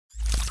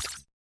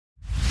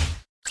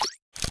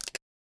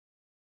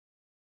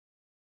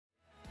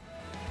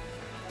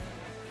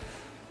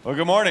Well,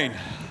 good morning.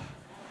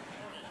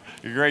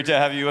 Great to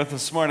have you with us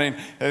this morning.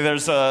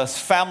 There's a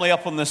family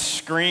up on the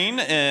screen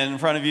in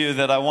front of you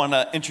that I want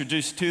to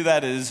introduce to.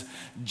 That is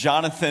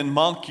Jonathan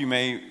Monk. You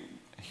may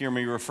hear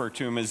me refer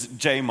to him as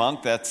J.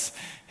 Monk. That's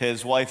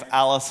his wife,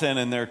 Allison,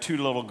 and their two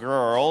little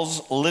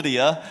girls,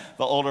 Lydia,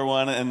 the older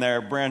one, and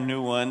their brand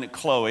new one,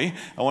 Chloe.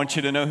 I want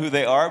you to know who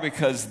they are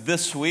because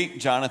this week,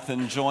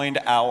 Jonathan joined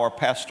our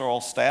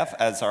pastoral staff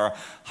as our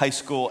high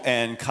school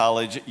and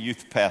college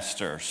youth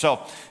pastor.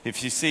 So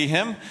if you see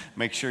him,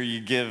 make sure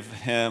you give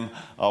him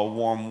a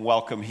warm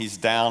welcome. He's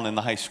down in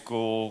the high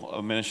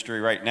school ministry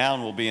right now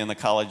and will be in the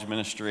college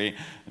ministry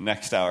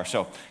next hour.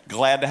 So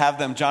glad to have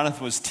them.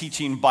 Jonathan was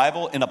teaching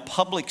Bible in a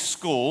public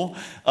school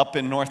up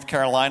in North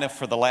Carolina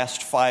for the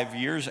last 5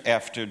 years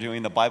after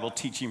doing the Bible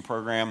teaching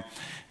program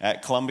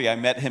at Columbia. I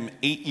met him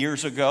 8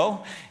 years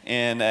ago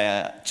in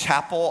a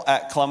chapel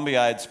at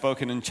Columbia. I had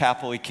spoken in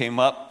chapel. He came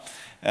up,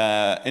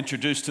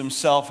 introduced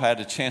himself,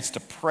 had a chance to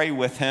pray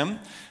with him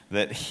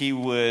that he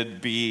would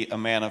be a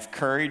man of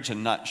courage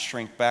and not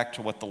shrink back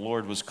to what the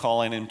Lord was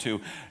calling him to.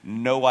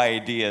 No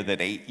idea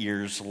that 8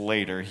 years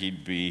later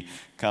he'd be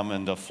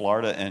coming to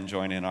Florida and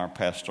joining our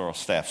pastoral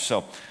staff.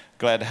 So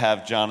glad to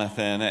have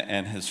Jonathan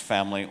and his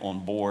family on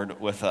board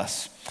with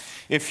us.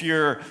 If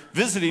you're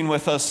visiting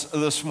with us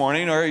this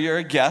morning or you're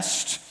a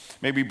guest,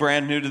 maybe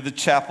brand new to the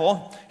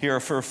chapel here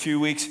for a few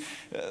weeks,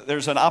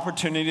 there's an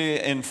opportunity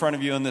in front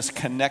of you in this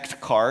Connect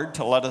card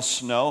to let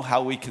us know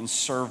how we can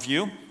serve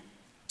you.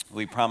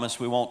 We promise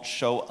we won't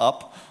show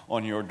up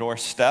on your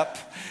doorstep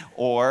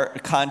or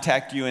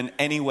contact you in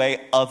any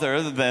way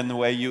other than the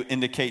way you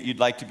indicate you'd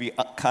like to be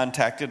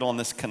contacted on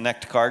this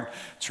Connect card.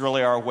 It's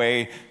really our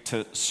way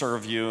to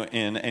serve you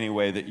in any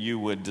way that you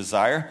would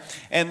desire.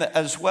 And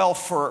as well,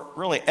 for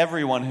really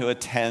everyone who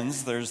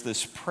attends, there's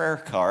this prayer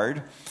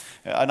card,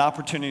 an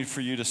opportunity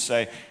for you to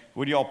say,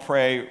 would you all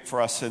pray for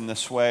us in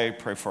this way,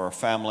 pray for our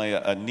family,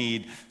 a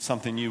need,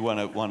 something you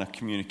want to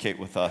communicate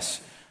with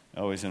us. I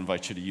always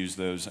invite you to use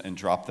those and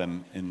drop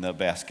them in the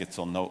baskets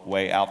on the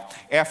way out.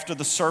 After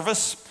the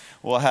service,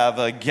 we'll have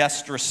a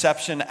guest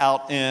reception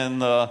out in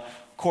the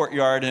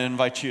courtyard and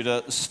invite you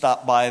to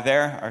stop by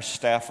there. Our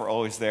staff are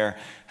always there,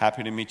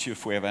 happy to meet you.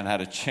 If we haven't had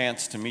a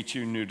chance to meet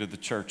you, new to the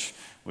church,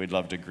 we'd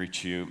love to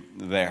greet you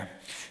there.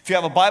 If you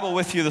have a Bible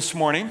with you this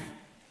morning,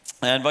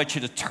 I invite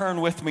you to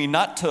turn with me,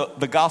 not to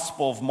the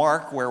Gospel of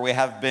Mark, where we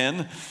have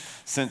been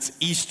since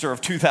Easter of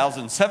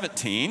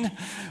 2017,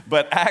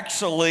 but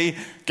actually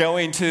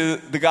going to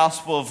the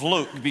Gospel of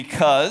Luke,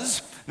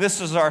 because this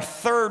is our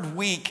third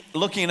week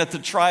looking at the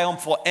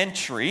triumphal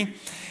entry,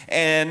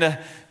 and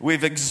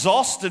we've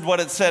exhausted what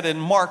it said in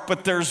Mark,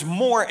 but there's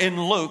more in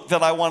Luke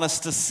that I want us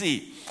to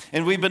see.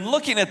 And we've been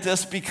looking at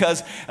this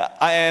because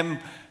I am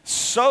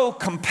so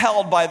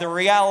compelled by the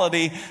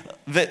reality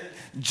that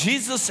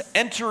Jesus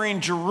entering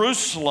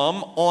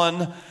Jerusalem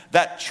on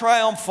that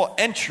triumphal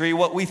entry,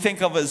 what we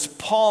think of as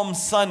Palm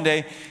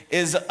Sunday,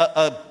 is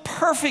a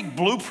perfect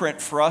blueprint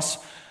for us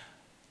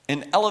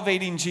in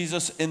elevating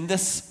Jesus in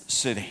this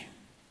city.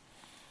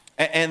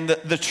 And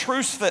the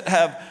truths that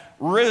have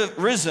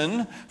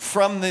risen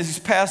from these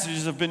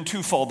passages have been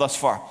twofold thus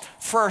far.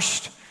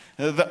 First,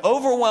 the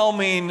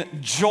overwhelming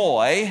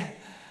joy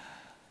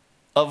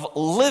of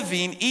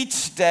living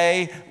each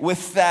day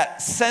with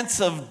that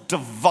sense of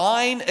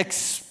divine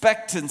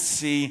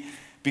expectancy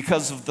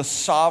because of the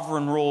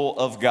sovereign rule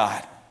of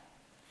God.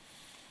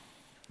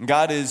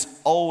 God is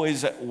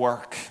always at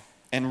work,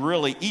 and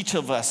really each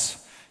of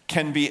us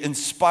can be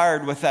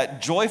inspired with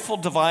that joyful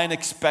divine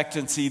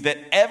expectancy that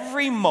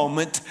every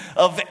moment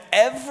of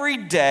every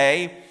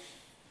day,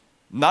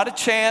 not a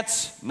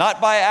chance, not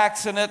by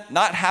accident,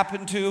 not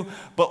happened to,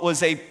 but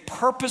was a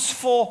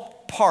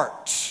purposeful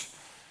part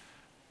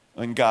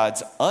in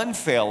God's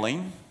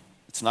unfailing,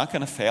 it's not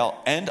going to fail,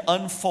 and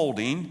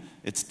unfolding,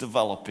 it's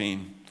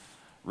developing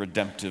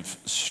redemptive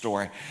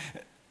story.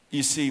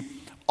 You see,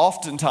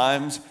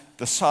 oftentimes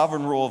the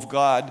sovereign rule of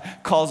God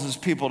causes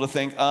people to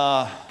think,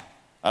 I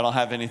don't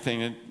have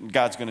anything,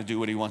 God's going to do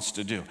what he wants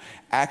to do.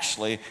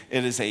 Actually,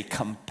 it is a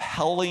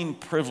compelling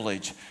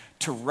privilege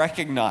to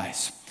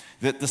recognize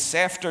that this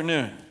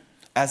afternoon,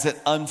 as it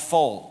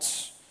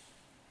unfolds,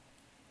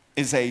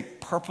 is a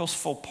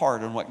purposeful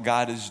part in what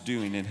God is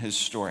doing in his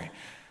story.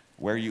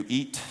 Where you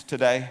eat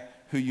today,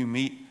 who you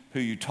meet, who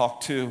you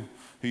talk to,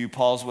 who you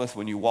pause with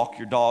when you walk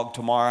your dog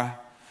tomorrow,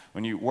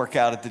 when you work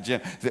out at the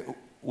gym,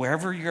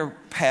 wherever your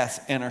paths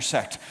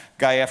intersect.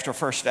 Guy after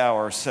first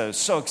hour says,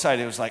 so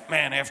excited. It was like,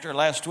 man, after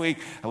last week,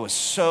 I was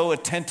so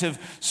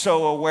attentive,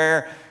 so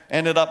aware.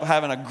 Ended up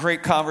having a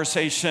great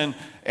conversation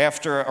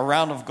after a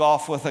round of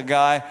golf with a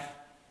guy.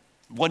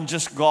 Wasn't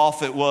just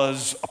golf, it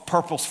was a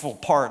purposeful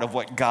part of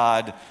what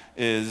God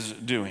is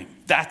doing.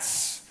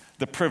 That's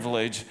the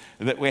privilege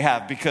that we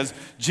have, because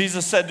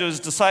Jesus said to his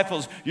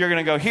disciples, you're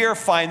going to go here,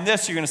 find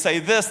this, you're going to say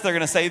this, they're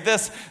going to say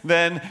this,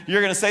 then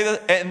you're going to say this,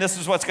 and this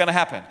is what's going to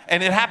happen.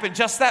 And it happened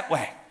just that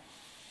way.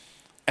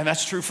 And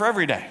that's true for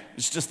every day.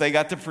 It's just they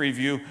got the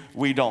preview,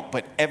 we don't.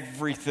 But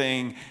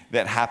everything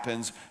that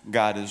happens,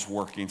 God is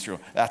working through.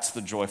 That's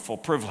the joyful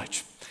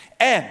privilege.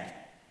 And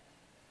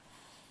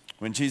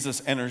when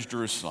Jesus enters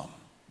Jerusalem,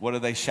 what are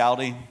they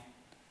shouting?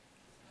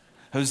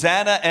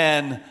 Hosanna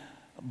and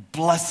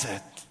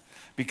blessed.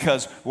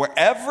 Because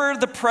wherever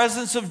the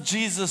presence of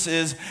Jesus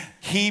is,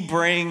 he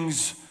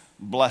brings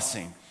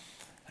blessing.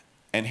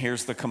 And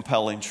here's the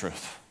compelling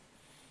truth.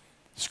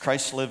 Does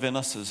Christ live in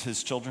us as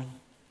his children?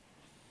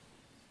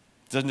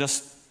 Doesn't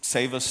just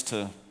save us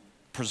to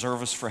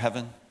preserve us for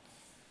heaven.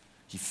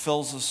 He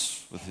fills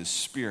us with his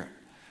Spirit.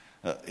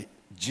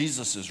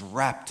 Jesus is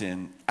wrapped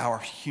in our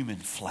human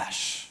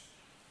flesh.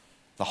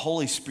 The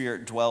Holy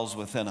Spirit dwells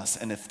within us.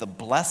 And if the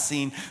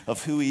blessing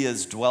of who he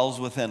is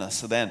dwells within us,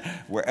 so then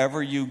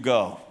wherever you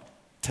go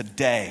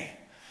today,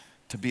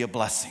 to be a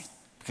blessing,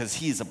 because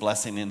he's a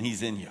blessing and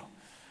he's in you.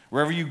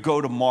 Wherever you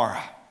go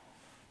tomorrow,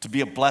 to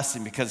be a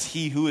blessing, because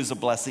he who is a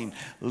blessing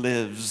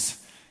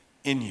lives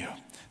in you.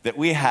 That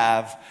we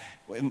have,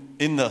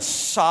 in the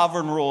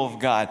sovereign rule of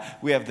God,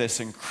 we have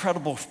this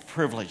incredible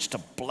privilege to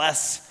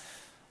bless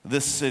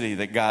this city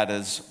that God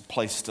has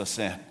placed us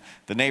in.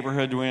 The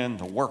neighborhood we're in,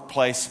 the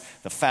workplace,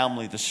 the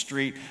family, the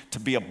street, to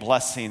be a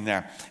blessing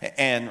there.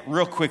 And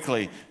real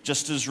quickly,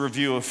 just as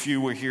review, a few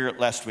were here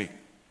last week.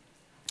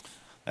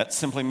 That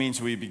simply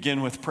means we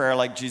begin with prayer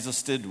like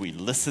Jesus did. We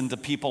listen to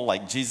people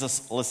like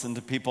Jesus listened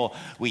to people.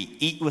 We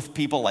eat with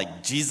people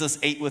like Jesus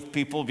ate with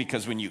people,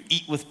 because when you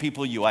eat with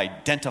people, you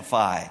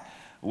identify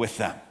with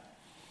them.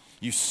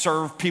 You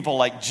serve people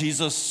like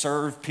Jesus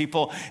served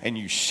people, and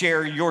you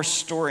share your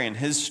story and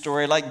his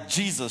story like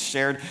Jesus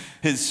shared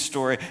his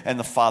story and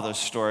the Father's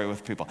story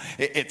with people.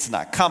 It's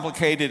not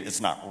complicated. It's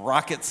not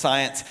rocket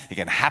science. It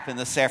can happen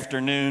this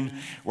afternoon.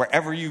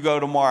 Wherever you go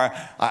tomorrow,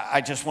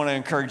 I just want to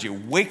encourage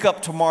you. Wake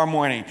up tomorrow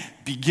morning,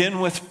 begin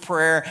with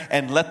prayer,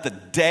 and let the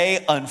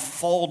day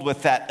unfold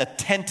with that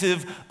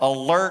attentive,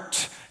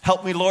 alert,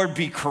 help me, Lord,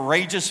 be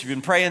courageous. You've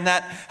been praying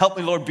that. Help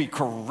me, Lord, be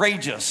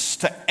courageous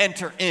to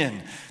enter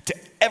in to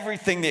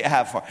everything that you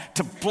have for,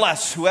 to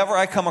bless whoever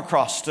I come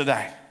across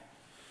today.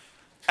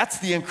 That's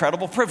the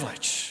incredible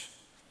privilege.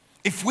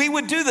 If we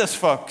would do this,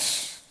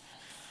 folks,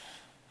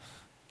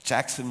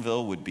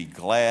 Jacksonville would be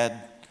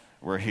glad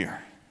we're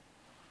here.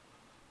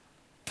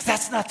 But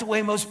that's not the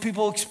way most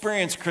people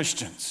experience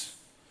Christians.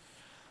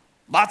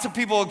 Lots of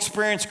people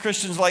experience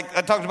Christians like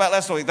I talked about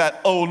last week, that,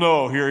 oh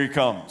no, here he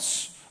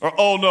comes. Or,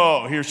 oh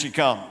no, here she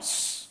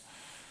comes.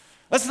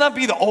 Let's not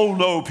be the oh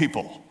no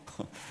people.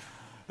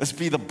 Let's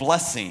be the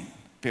blessing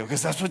people,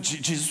 because that's what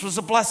Jesus was,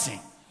 a blessing.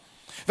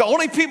 The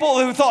only people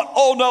who thought,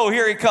 oh no,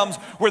 here he comes,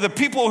 were the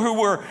people who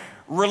were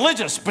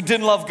religious but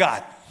didn't love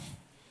God.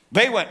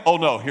 They went, oh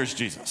no, here's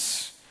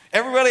Jesus.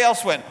 Everybody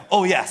else went,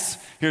 oh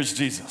yes, here's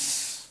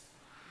Jesus.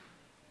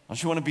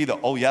 Don't you want to be the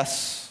oh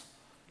yes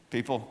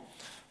people?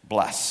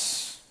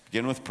 Bless.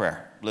 Begin with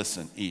prayer.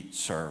 Listen, eat,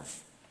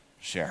 serve,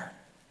 share.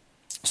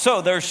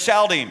 So they're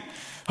shouting,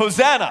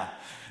 Hosanna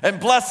and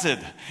blessed.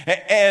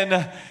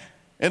 And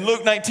in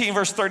Luke 19,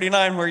 verse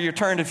 39, where you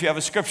turned if you have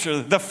a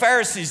scripture, the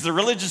Pharisees, the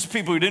religious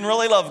people who didn't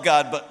really love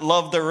God but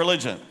loved their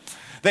religion,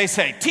 they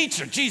say,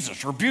 Teacher,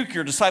 Jesus, rebuke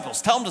your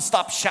disciples. Tell them to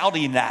stop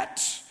shouting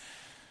that.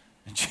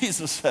 And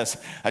Jesus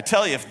says, I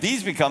tell you, if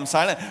these become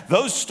silent,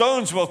 those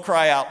stones will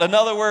cry out. In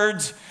other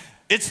words,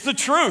 it's the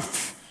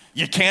truth.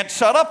 You can't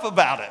shut up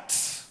about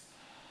it.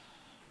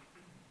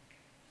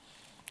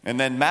 And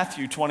then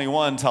Matthew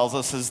 21 tells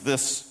us as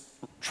this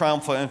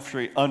triumphal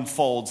entry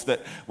unfolds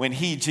that when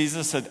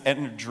Jesus had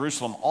entered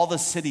Jerusalem, all the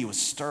city was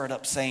stirred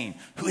up saying,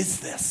 who is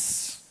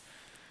this?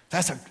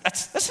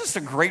 This is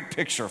a great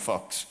picture,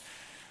 folks.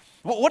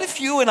 What if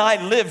you and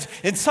I lived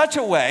in such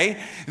a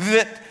way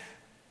that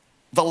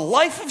the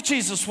life of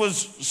Jesus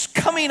was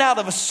coming out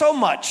of us so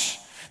much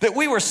that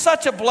we were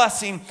such a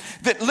blessing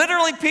that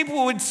literally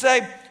people would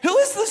say, who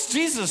is this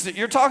Jesus that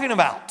you're talking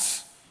about?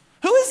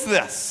 Who is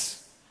this?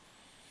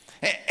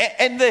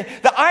 And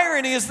the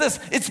irony is this,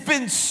 it's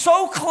been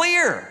so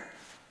clear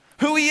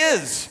who he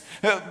is.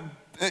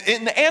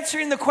 In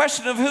answering the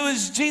question of who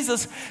is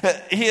Jesus,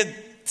 he had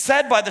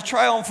said by the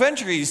triumphal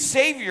entry, he's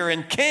Savior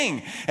and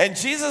King. And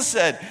Jesus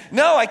said,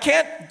 no, I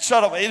can't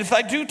shut up. If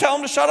I do tell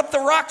him to shut up, the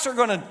rocks are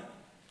going to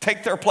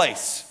take their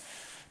place.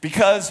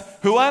 Because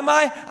who am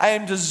I? I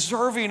am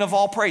deserving of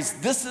all praise.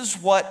 This is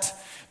what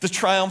the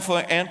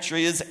triumphal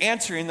entry is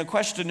answering the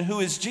question, who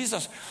is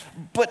Jesus?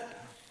 But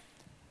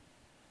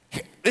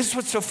this is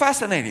what's so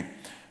fascinating.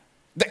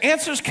 The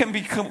answers can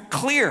become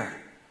clear,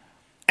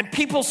 and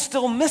people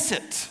still miss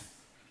it.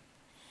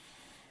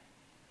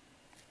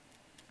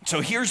 So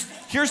here's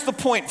the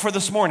point for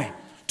this morning.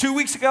 2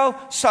 weeks ago,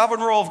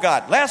 sovereign rule of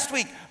God. Last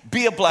week,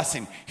 be a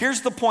blessing.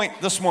 Here's the point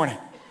this morning.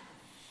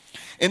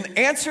 In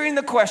answering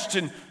the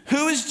question,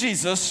 who is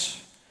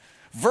Jesus?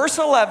 Verse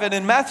 11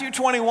 in Matthew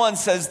 21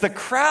 says, the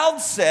crowd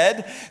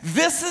said,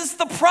 this is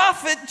the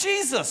prophet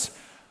Jesus.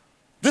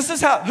 This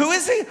is how, who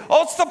is he?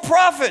 Oh, it's the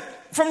prophet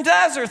from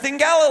Nazareth in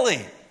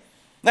Galilee.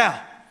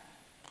 Now,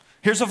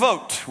 here's a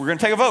vote. We're going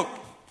to take a vote.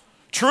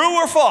 True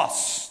or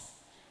false?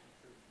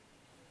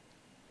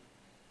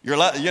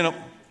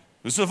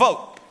 This is a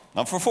vote.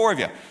 Not for four of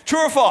you.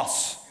 True or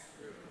false?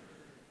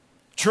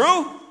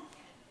 True?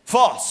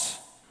 False?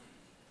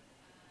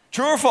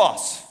 True or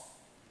false?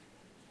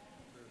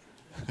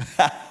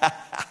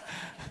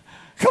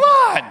 Come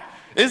on.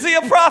 Is he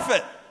a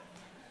prophet?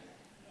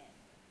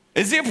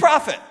 Is he a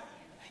prophet?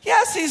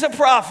 Yes, he's a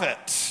prophet.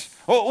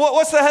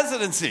 What's the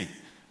hesitancy?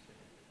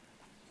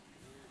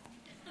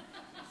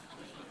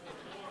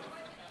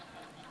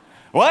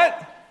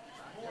 What?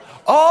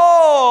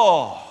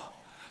 Oh,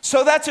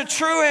 so that's a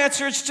true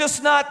answer. It's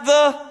just not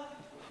the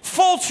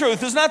full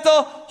truth. It's not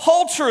the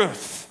whole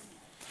truth.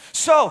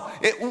 So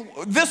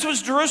this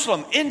was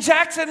Jerusalem. In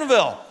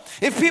Jacksonville,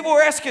 if people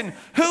were asking,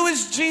 who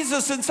is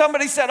Jesus? And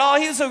somebody said, oh,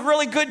 he's a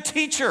really good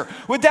teacher.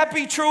 Would that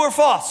be true or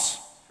false?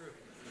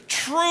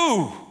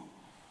 True.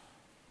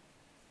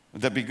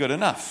 Would that be good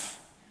enough?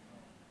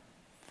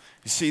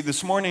 You see,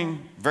 this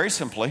morning, very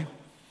simply,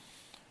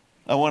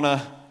 I want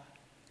to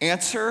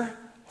answer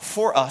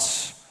for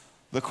us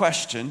the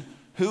question,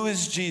 who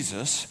is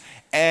Jesus?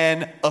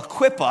 And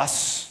equip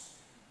us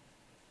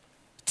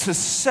to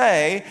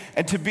say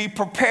and to be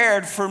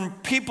prepared from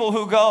people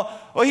who go,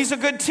 well, he's a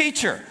good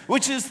teacher,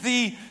 which is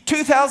the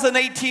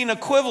 2018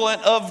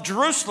 equivalent of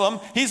Jerusalem.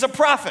 He's a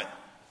prophet.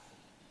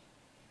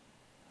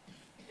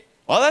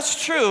 Well,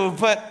 that's true,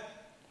 but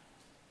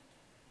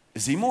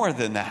is he more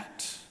than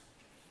that?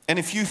 And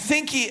if you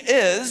think he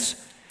is,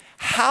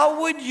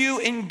 how would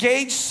you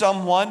engage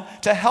someone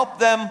to help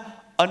them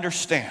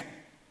understand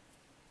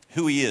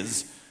who he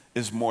is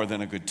more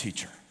than a good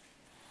teacher?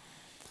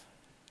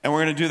 And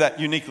we're going to do that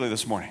uniquely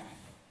this morning.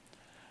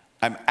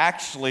 I'm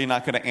actually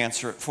not going to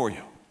answer it for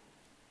you.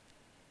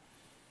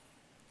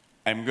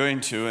 I'm going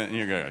to, and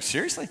you're going to go,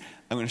 seriously?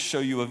 I'm going to show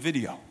you a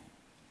video.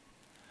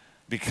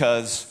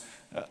 Because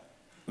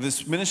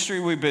this ministry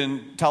we've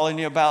been telling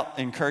you about,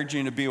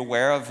 encouraging you to be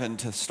aware of and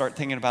to start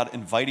thinking about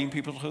inviting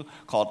people to,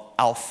 called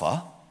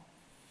Alpha.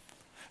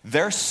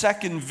 Their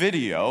second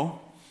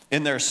video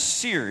in their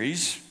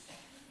series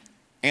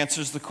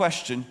answers the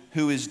question,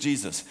 who is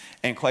Jesus?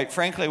 And quite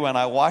frankly, when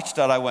I watched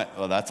that, I went,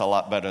 well, that's a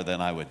lot better than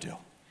I would do.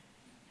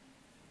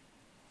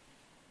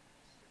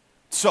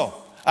 So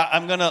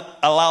I'm going to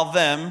allow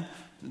them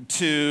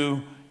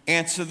to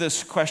answer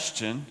this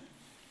question.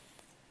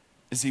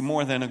 Is he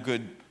more than a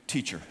good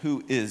teacher?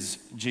 Who is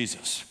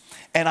Jesus?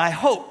 And I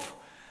hope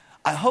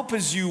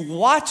as you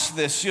watch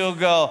this, you'll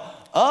go,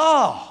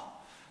 oh,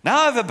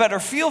 now I have a better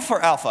feel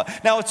for Alpha.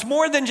 Now, it's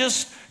more than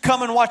just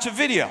come and watch a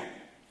video.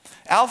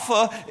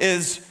 Alpha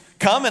is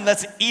come and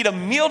let's eat a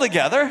meal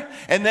together,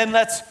 and then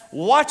let's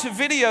watch a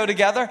video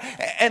together,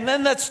 and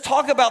then let's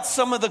talk about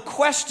some of the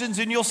questions,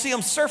 and you'll see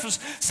them surface,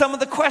 some of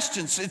the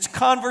questions. It's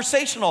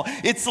conversational.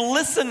 It's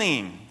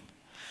listening.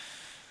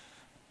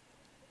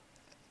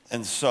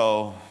 And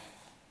so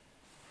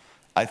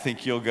I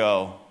think you'll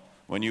go,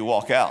 when you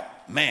walk out,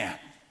 man,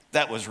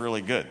 that was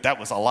really good. That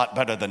was a lot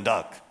better than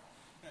Doug.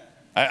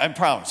 I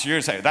promise. You're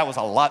going to say, that was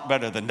a lot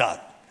better than Doug.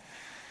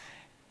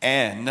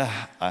 And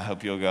I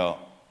hope you'll go,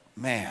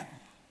 man,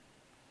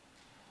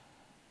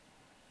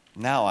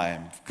 now I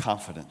am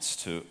confident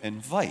to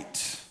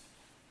invite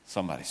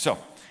somebody. So,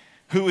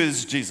 who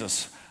is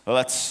Jesus?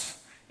 Let's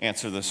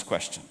answer this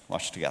question.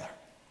 Watch together.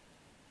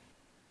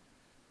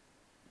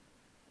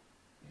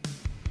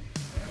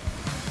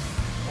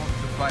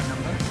 What's the flight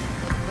number?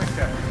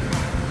 Victor.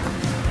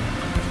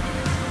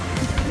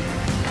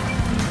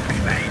 We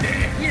made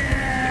it!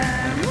 Yeah!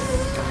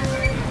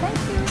 Thank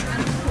you.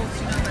 And of course,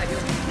 you know that you're...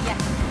 Yeah.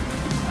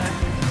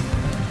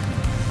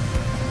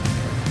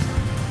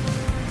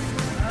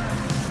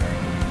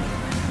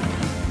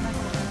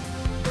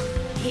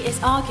 He is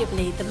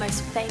arguably the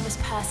most famous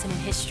person in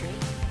history.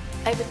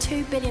 Over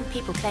 2 billion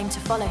people claim to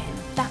follow him.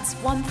 That's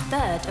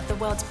 1/3 of the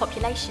world's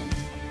population.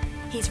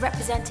 He's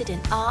represented in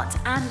art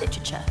and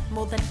literature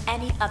more than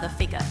any other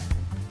figure.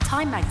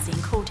 Time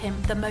magazine called him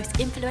the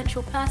most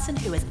influential person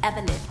who has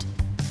ever lived.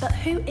 But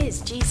who is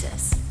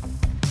Jesus?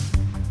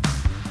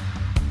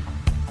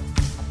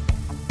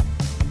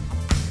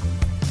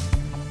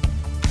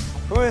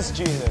 Who is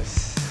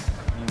Jesus?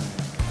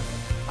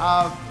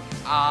 I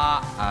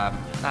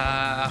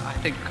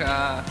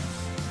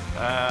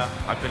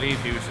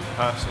believe he was a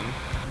person.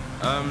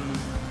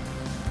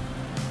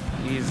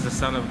 He's the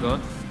Son of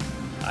God.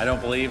 I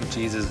don't believe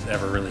Jesus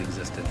ever really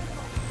existed.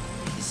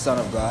 Son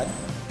of God.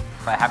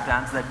 If I have to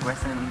answer that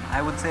question,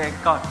 I would say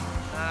God.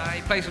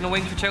 He plays on the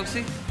wing for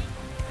Chelsea.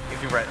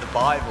 If you read the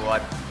Bible, I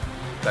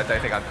don't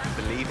think I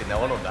believe in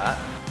all of that.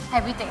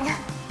 Everything.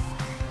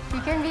 He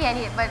can be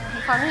any, but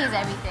for me, he's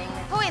everything.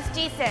 Who is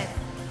Jesus?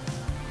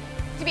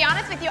 To be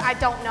honest with you, I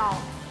don't know.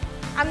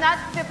 I'm not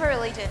super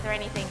religious or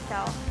anything,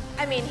 so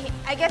I mean,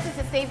 I guess it's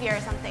a savior or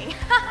something.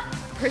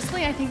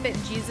 Personally, I think that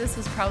Jesus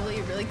was probably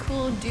a really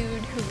cool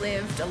dude who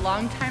lived a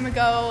long time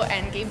ago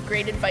and gave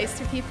great advice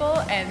to people,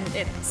 and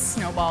it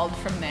snowballed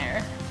from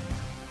there.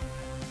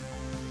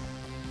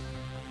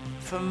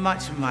 For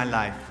much of my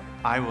life,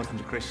 I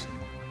wasn't a Christian.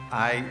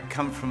 I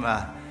come from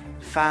a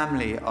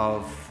family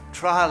of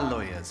trial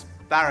lawyers,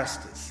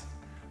 barristers.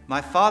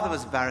 My father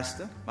was a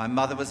barrister, my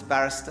mother was a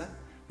barrister,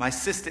 my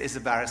sister is a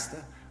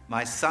barrister,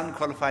 my son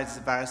qualified as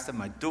a barrister,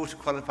 my daughter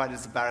qualified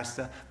as a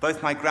barrister,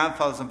 both my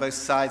grandfathers on both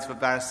sides were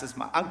barristers,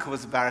 my uncle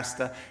was a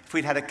barrister. If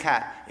we'd had a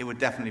cat, it would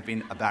definitely have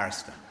been a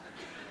barrister.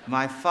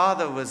 My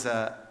father was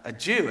a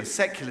Jew, a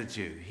secular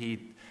Jew.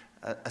 He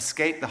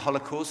escaped the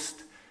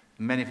Holocaust.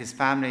 Many of his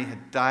family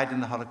had died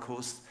in the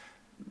Holocaust.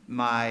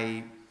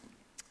 My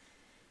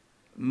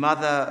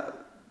mother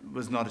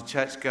was not a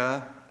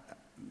churchgoer.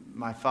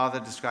 My father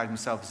described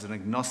himself as an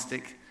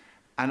agnostic.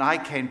 And I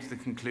came to the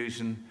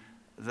conclusion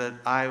that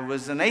I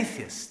was an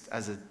atheist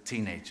as a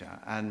teenager.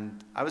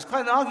 And I was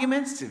quite an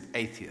argumentative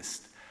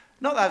atheist.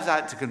 Not that I was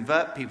out to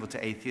convert people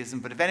to atheism,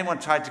 but if anyone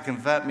tried to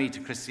convert me to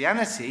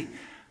Christianity,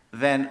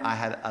 then I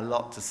had a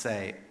lot to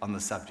say on the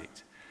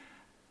subject.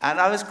 And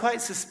I was quite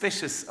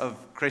suspicious of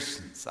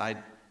Christians.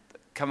 I'd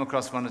come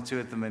across one or two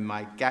of them in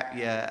my gap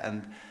year,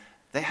 and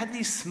they had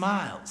these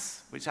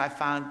smiles, which I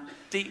found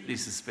deeply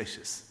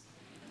suspicious.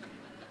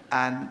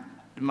 And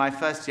in my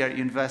first year at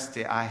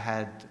university, I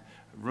had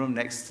a room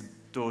next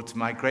door to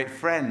my great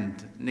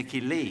friend,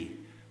 Nicky Lee.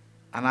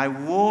 And I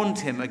warned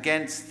him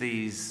against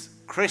these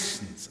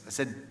Christians. I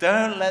said,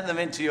 don't let them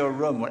into your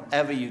room,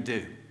 whatever you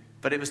do.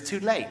 But it was too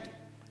late.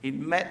 He'd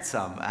met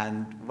some,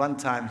 and one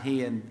time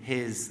he and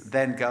his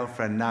then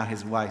girlfriend, now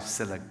his wife,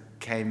 Scylla,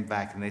 came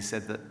back, and they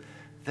said that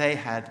they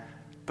had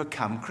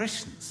become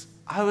Christians.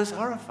 I was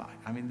horrified.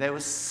 I mean, they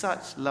were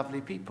such lovely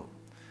people.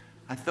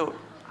 I thought,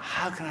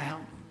 how can I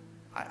help them?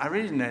 I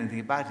really didn't know anything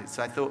about it,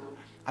 so I thought,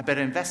 I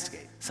better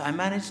investigate. So I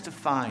managed to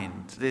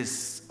find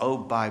this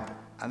old Bible,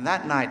 and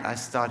that night I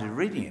started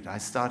reading it. I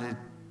started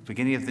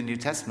beginning of the New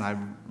Testament.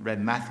 I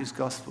read Matthew's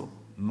Gospel,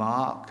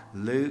 Mark,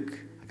 Luke.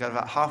 I got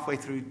about halfway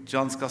through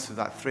John's Gospel,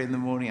 about 3 in the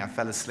morning. I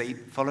fell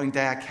asleep. Following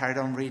day, I carried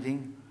on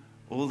reading.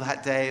 All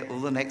that day, all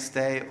the next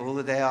day, all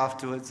the day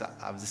afterwards.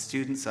 I was a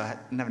student, so I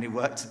didn't have any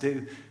work to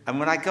do. And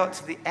when I got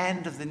to the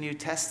end of the New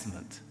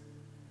Testament,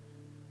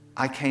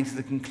 I came to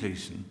the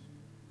conclusion,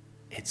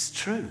 it's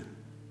true.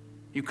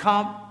 You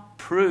can't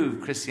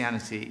prove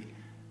Christianity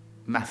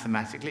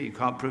mathematically. You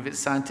can't prove it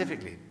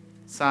scientifically.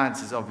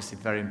 Science is obviously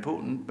very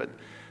important, but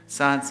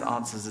science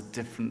answers a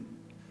different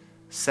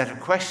set of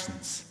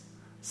questions.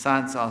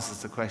 Science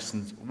answers the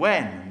questions,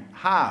 when and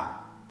how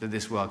did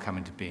this world come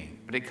into being?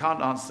 But it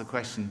can't answer the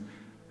question,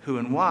 who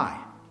and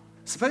why.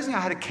 Supposing I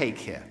had a cake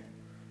here,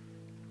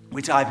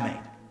 which I've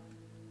made,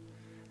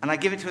 and I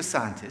give it to a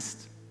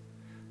scientist.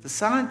 The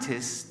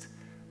scientist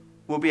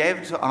will be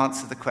able to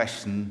answer the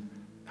question,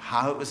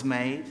 how it was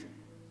made.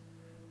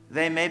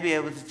 They may be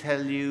able to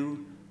tell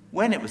you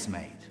when it was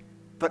made,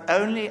 but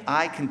only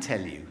I can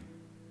tell you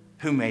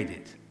who made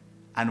it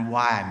and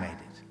why I made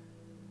it.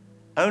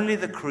 Only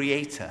the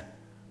creator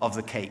of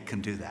the cake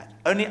can do that.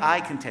 Only I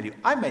can tell you,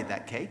 I made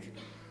that cake,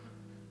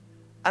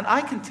 and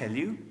I can tell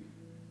you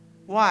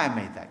why I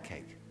made that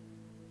cake.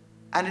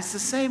 And it's the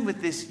same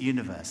with this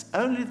universe.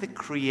 Only the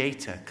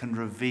creator can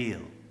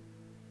reveal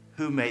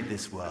who made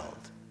this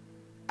world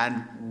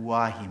and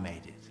why he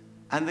made it.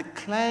 And the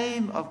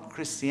claim of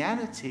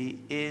Christianity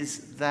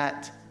is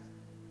that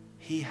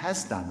he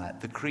has done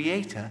that. The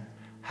creator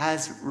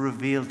has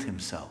revealed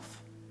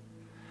himself.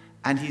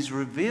 And he's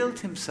revealed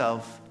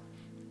himself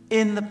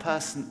in the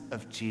person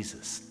of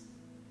Jesus.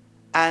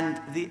 And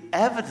the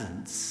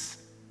evidence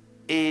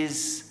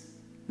is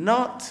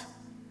not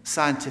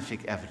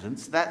scientific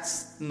evidence.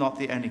 That's not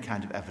the only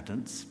kind of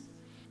evidence,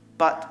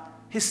 but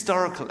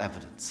historical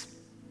evidence.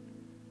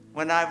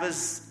 When I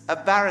was a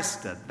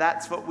barrister,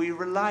 that's what we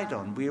relied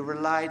on. We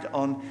relied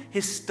on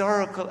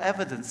historical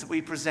evidence that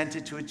we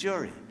presented to a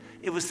jury.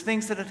 It was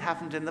things that had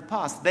happened in the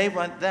past. They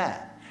weren't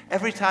there.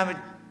 Every time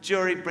a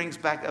jury brings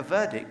back a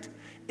verdict,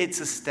 it's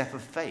a step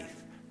of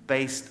faith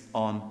based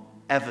on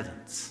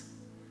evidence.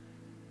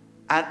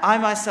 And I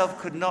myself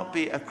could not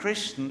be a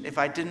Christian if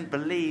I didn't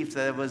believe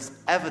there was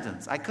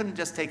evidence. I couldn't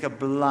just take a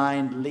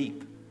blind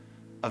leap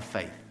of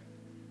faith.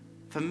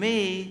 For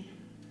me,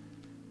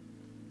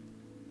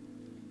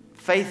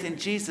 faith in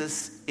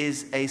Jesus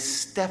is a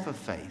step of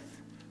faith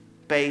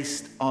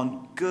based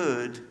on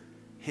good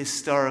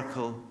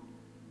historical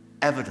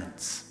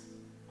evidence.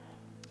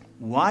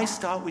 Why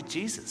start with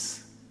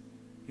Jesus,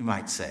 you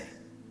might say?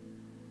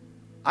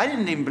 I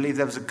didn't even believe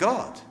there was a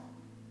God,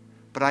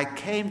 but I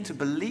came to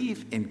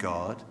believe in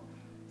God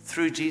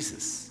through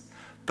Jesus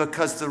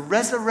because the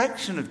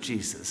resurrection of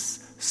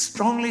Jesus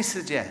strongly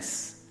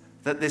suggests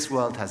that this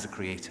world has a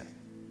creator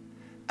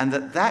and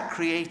that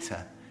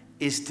creator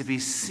is to be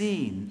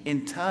seen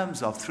in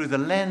terms of, through the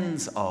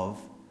lens of,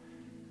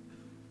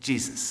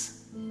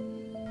 Jesus.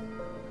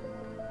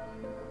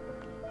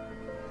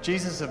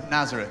 Jesus of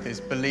Nazareth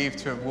is believed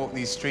to have walked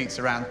these streets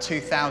around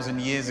 2,000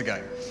 years ago.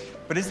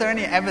 But is there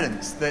any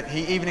evidence that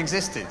he even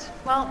existed?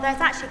 Well, there's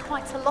actually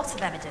quite a lot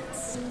of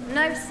evidence.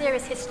 No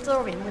serious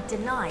historian would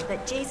deny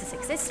that Jesus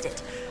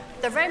existed.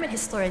 The Roman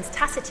historians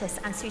Tacitus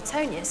and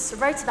Suetonius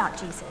wrote about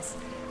Jesus,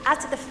 as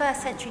did the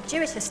first century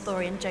Jewish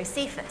historian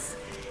Josephus.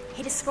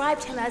 He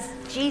described him as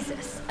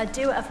Jesus, a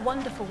doer of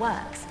wonderful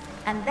works,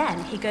 and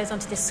then he goes on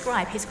to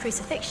describe his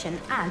crucifixion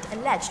and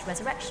alleged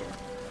resurrection.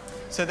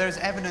 So there's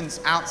evidence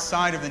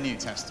outside of the New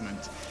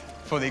Testament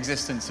for the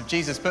existence of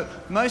Jesus, but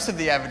most of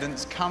the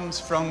evidence comes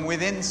from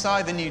within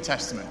inside the New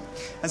Testament.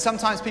 And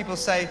sometimes people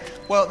say,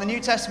 well, the New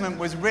Testament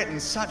was written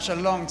such a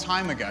long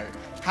time ago.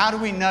 How do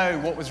we know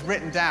what was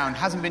written down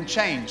hasn't been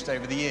changed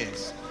over the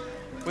years?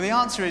 Well, the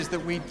answer is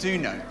that we do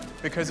know,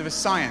 because of a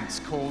science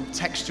called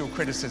textual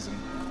criticism.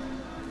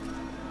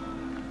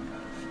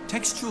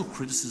 Textual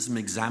criticism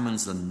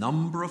examines the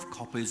number of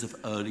copies of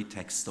early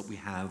texts that we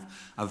have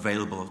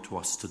available to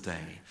us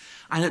today.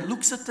 And it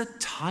looks at the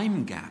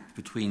time gap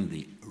between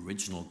the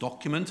original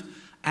document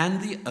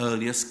and the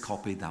earliest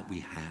copy that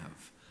we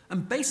have.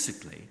 And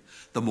basically,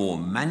 the more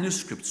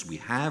manuscripts we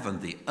have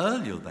and the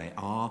earlier they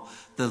are,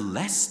 the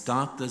less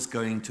doubt there's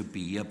going to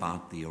be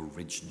about the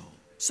original.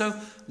 So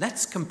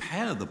let's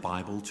compare the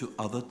Bible to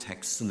other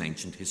texts in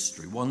ancient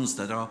history, ones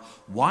that are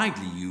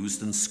widely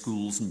used in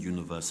schools and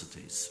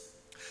universities.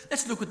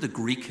 Let's look at the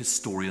Greek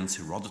historians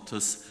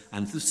Herodotus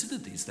and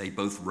Thucydides. They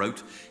both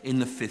wrote in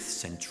the 5th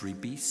century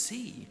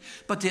BC.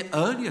 But the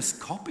earliest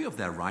copy of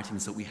their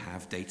writings that we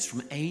have dates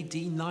from AD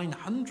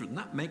 900, and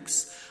that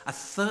makes a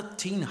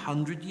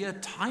 1300-year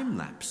time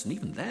lapse. And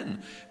even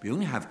then, we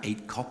only have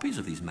 8 copies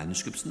of these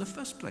manuscripts in the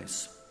first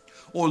place.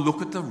 Or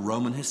look at the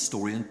Roman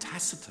historian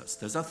Tacitus.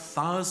 There's a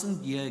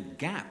 1,000-year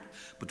gap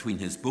between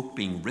his book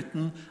being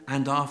written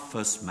and our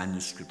first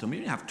manuscript, and we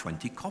only have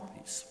 20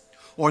 copies.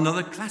 Or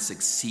another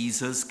classic,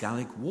 Caesar's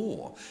Gallic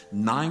War,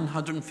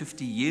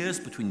 950 years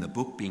between the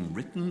book being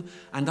written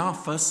and our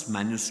first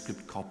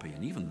manuscript copy.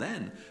 And even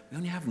then, we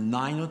only have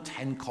 9 or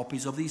 10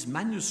 copies of these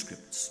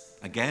manuscripts.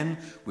 Again,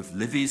 with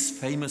Livy's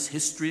famous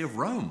History of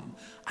Rome,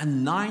 a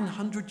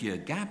 900-year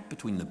gap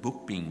between the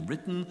book being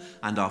written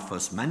and our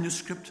first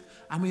manuscript,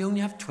 and we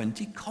only have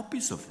 20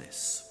 copies of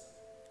this.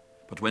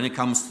 But when it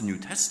comes to the New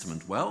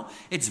Testament, well,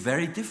 it's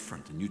very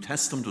different. The New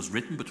Testament was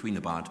written between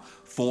about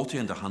 40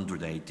 and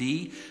 100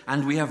 AD,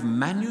 and we have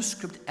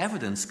manuscript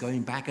evidence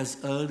going back as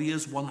early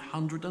as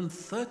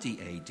 130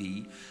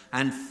 AD,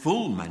 and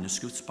full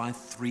manuscripts by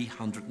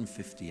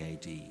 350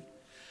 AD.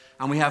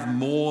 And we have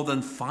more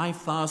than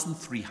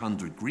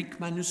 5,300 Greek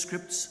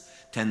manuscripts,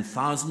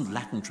 10,000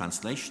 Latin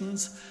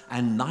translations,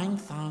 and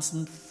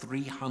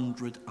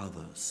 9,300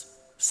 others.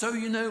 So,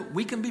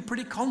 we can be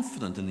pretty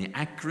confident in the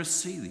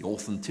accuracy, the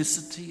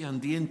authenticity,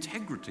 and the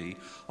integrity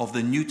of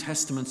the New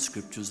Testament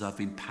scriptures that have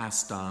been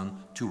passed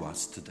down to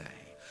us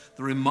today.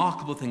 The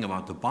remarkable thing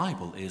about the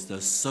Bible is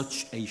there's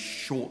such a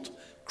short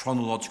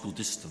chronological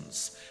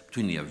distance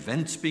between the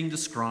events being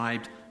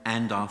described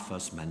and our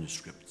first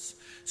manuscripts.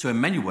 So in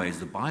many ways,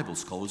 the Bible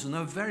scholars are in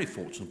a very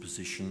fortunate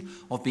position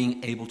of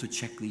being able to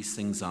check these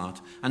things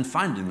out and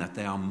finding that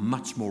they are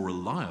much more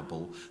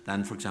reliable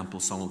than, for example,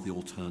 some of the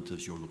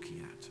alternatives you're looking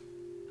at.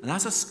 And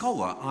as a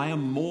scholar, I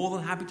am more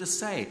than happy to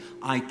say,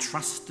 I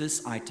trust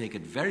this, I take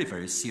it very,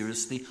 very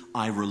seriously,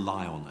 I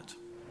rely on it.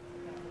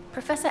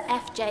 Professor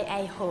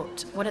F.J.A.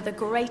 Hort, one of the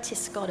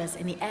greatest scholars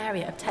in the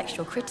area of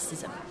textual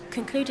criticism,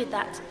 concluded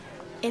that,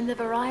 in the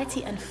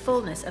variety and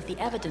fullness of the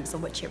evidence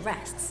on which it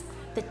rests,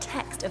 the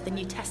text of the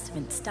New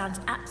Testament stands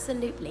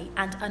absolutely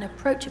and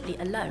unapproachably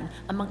alone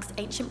amongst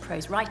ancient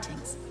prose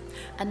writings,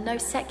 and no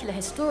secular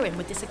historian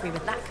would disagree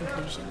with that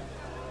conclusion.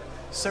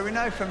 So we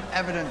know from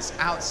evidence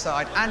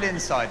outside and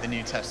inside the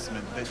New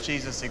Testament that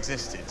Jesus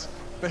existed.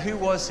 But who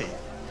was he?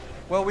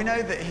 Well, we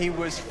know that he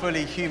was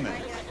fully human.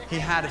 He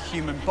had a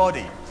human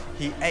body.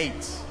 He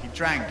ate, he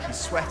drank, he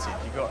sweated,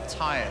 he got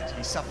tired,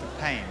 he suffered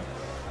pain.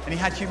 And he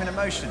had human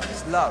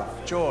emotions, love,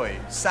 joy,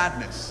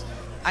 sadness,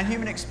 and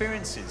human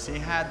experiences. He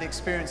had the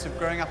experience of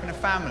growing up in a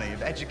family,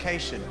 of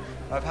education,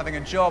 of having a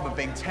job, of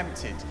being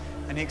tempted.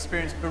 And he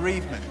experienced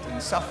bereavement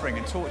and suffering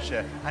and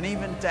torture and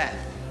even death.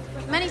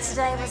 Many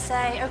today will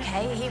say,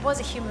 okay, he was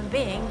a human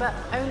being, but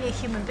only a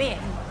human being.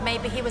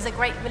 Maybe he was a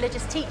great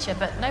religious teacher,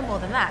 but no more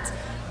than that.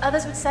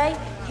 Others would say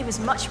he was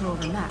much more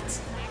than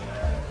that.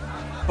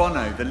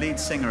 Bono, the lead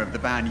singer of the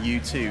band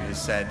U2,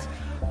 has said,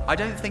 I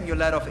don't think you're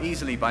let off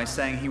easily by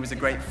saying he was a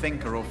great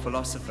thinker or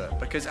philosopher,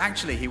 because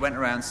actually he went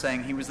around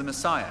saying he was the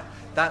Messiah.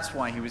 That's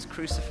why he was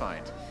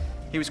crucified.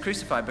 He was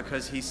crucified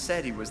because he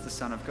said he was the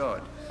Son of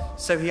God.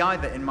 So he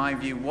either, in my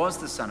view, was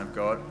the Son of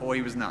God or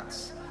he was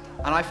nuts.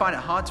 And I find it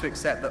hard to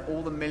accept that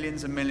all the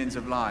millions and millions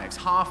of lives,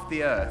 half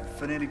the earth,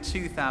 for nearly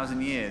 2,000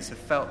 years, have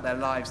felt their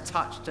lives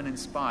touched and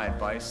inspired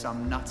by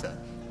some nutter.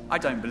 I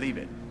don't believe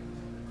it.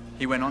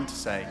 He went on to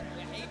say,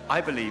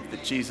 I believe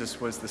that Jesus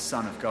was the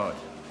Son of God.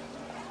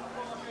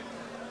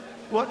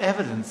 What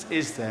evidence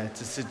is there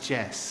to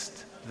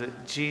suggest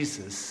that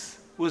Jesus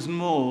was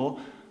more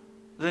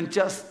than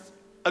just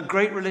a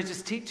great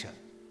religious teacher?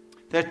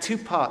 There are 2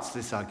 parts to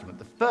this argument.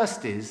 The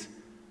first is,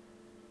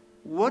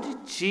 what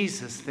did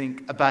Jesus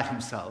think about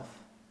himself?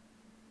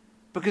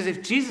 Because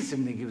if Jesus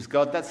didn't think he was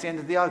God, that's the end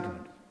of the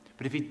argument.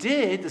 But if he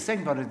did, the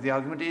second part of the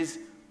argument is,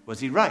 was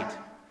he right?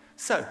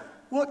 So,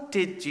 what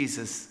did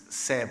Jesus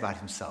say about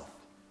himself?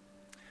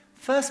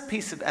 First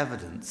piece of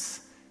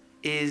evidence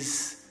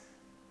is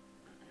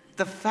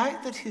the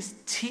fact that his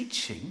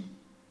teaching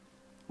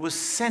was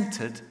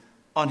centered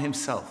on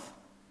himself.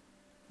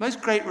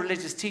 Most great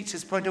religious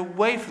teachers point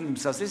away from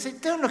themselves. They say,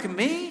 don't look at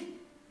me,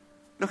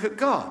 look at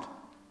God.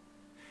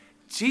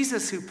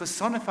 Jesus, who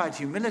personified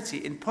humility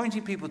in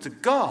pointing people to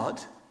God,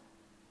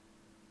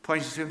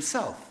 pointed to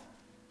himself.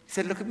 He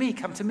said, look at me,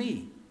 come to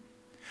me.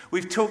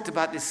 We've talked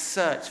about this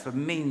search for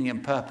meaning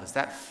and purpose,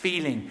 that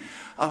feeling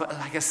of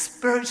like a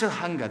spiritual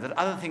hunger that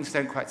other things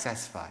don't quite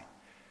satisfy.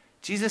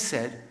 Jesus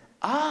said,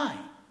 I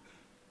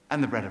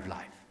am the bread of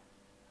life.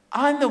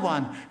 I'm the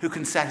one who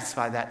can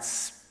satisfy that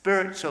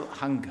spiritual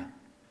hunger.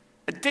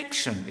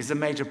 Addiction is a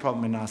major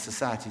problem in our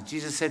society.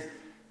 Jesus said,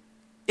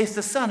 if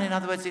the Son, in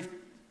other words,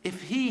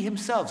 if he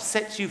himself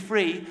sets you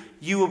free,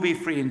 you will be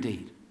free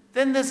indeed.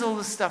 Then there's all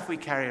the stuff we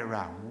carry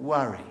around,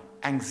 worry,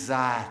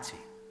 anxiety,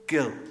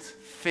 guilt,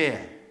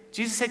 fear.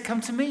 Jesus said,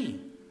 come to me,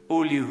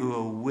 all you who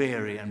are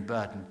weary and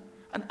burdened,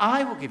 and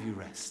I will give you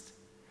rest.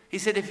 He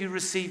said, if you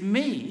receive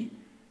me,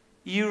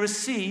 you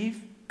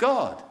receive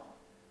God.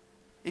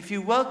 If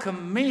you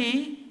welcome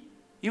me,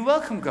 you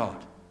welcome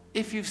God.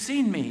 If you've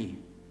seen me,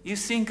 you've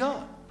seen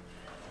God.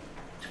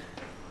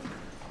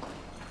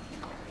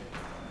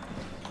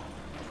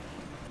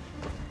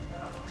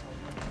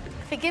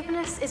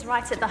 Forgiveness is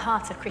right at the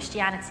heart of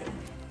Christianity.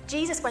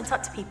 Jesus went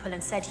up to people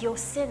and said, your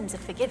sins are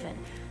forgiven.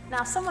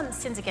 Now, if someone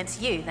sins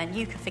against you, then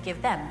you can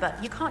forgive them,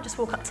 but you can't just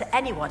walk up to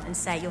anyone and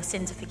say your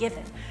sins are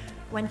forgiven.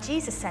 When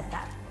Jesus said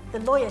that, the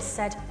lawyers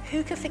said,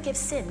 who can forgive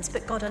sins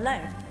but God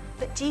alone?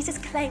 But Jesus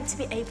claimed to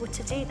be able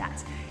to do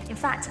that. In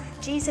fact,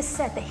 Jesus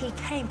said that he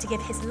came to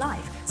give his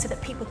life so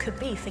that people could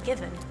be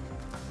forgiven.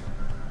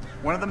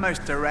 One of the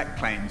most direct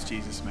claims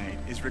Jesus made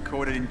is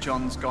recorded in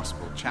John's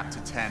Gospel, chapter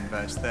 10,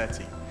 verse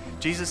 30.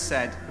 Jesus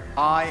said,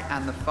 I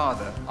and the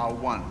Father are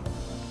one.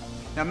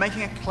 Now,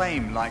 making a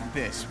claim like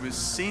this was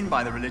seen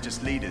by the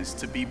religious leaders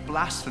to be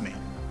blasphemy.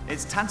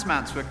 It's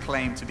tantamount to a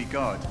claim to be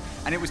God,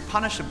 and it was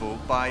punishable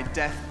by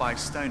death by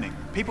stoning.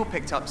 People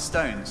picked up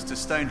stones to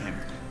stone him.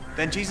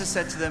 Then Jesus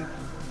said to them,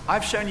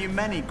 I've shown you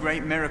many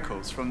great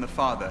miracles from the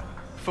Father.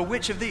 For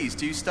which of these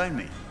do you stone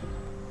me?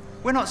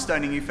 We're not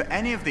stoning you for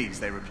any of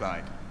these, they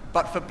replied,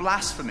 but for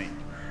blasphemy,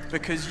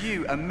 because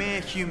you, a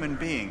mere human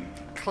being,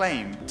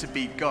 claim to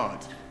be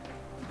God.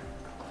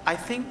 I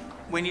think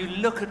when you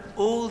look at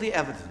all the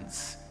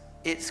evidence,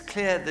 it's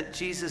clear that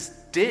Jesus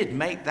did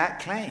make that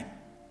claim.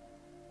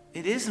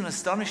 It is an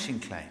astonishing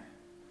claim.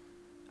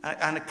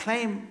 And a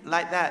claim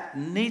like that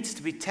needs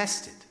to be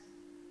tested.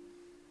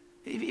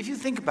 If you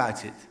think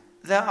about it,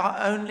 there are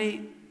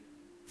only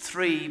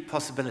three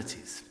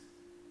possibilities.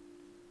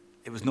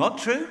 It was not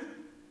true,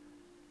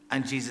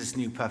 and Jesus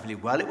knew perfectly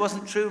well it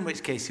wasn't true, in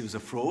which case he was a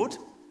fraud.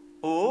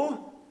 Or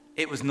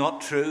it was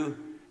not true,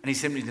 and he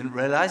simply didn't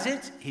realize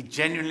it. He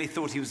genuinely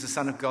thought he was the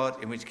Son of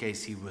God, in which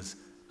case he was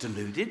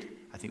deluded.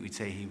 I think we'd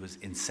say he was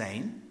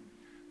insane.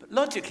 But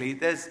logically,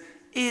 there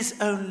is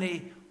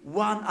only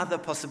one other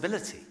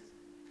possibility,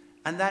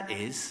 and that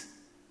is,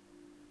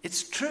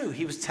 it's true.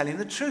 He was telling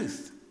the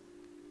truth.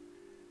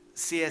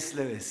 C.S.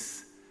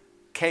 Lewis,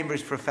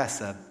 Cambridge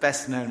professor,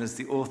 best known as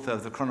the author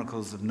of the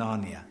Chronicles of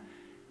Narnia,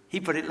 he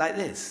put it like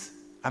this: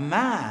 a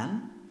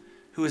man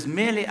who was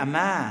merely a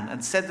man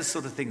and said the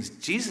sort of things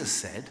Jesus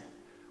said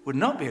would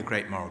not be a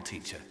great moral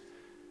teacher.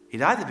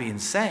 He'd either be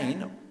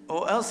insane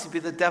or else he'd be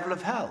the devil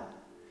of hell.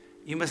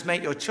 You must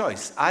make your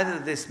choice. Either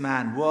this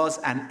man was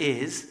and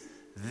is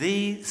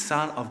the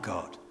Son of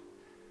God,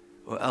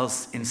 or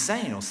else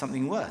insane or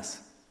something worse.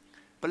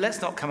 But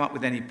let's not come up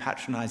with any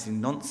patronizing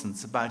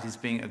nonsense about his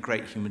being a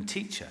great human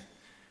teacher.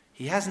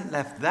 He hasn't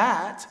left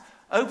that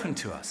open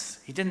to us.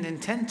 He didn't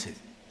intend to.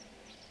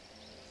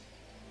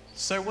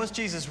 So was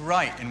Jesus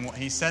right in what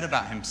he said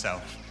about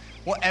himself?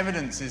 What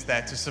evidence is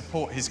there to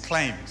support his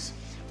claims?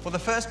 Well, the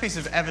first piece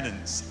of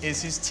evidence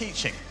is his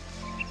teaching.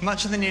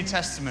 Much of the New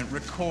Testament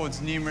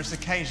records numerous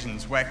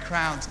occasions where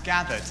crowds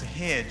gather to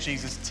hear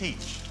Jesus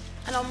teach.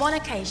 And on one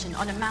occasion,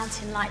 on a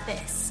mountain like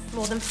this,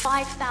 more than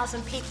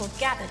 5,000 people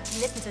gathered to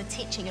listen to the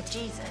teaching of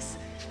Jesus.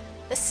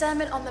 The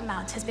Sermon on the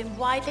Mount has been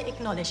widely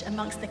acknowledged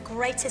amongst the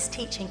greatest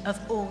teaching of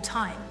all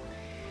time.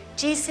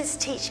 Jesus'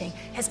 teaching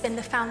has been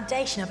the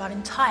foundation of our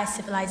entire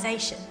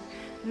civilization.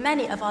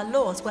 Many of our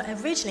laws were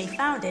originally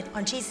founded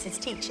on Jesus'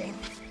 teaching.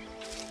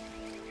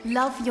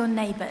 Love your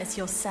neighbour as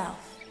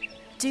yourself.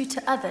 Do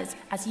to others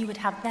as you would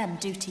have them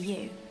do to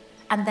you.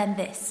 And then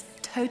this,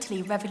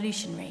 totally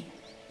revolutionary: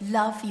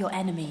 love your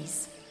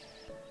enemies.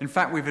 In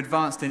fact, we've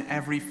advanced in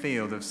every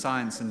field of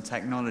science and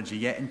technology,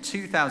 yet in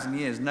 2,000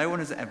 years, no one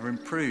has ever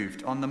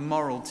improved on the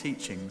moral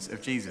teachings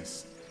of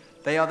Jesus.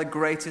 They are the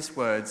greatest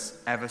words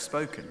ever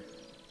spoken.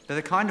 They're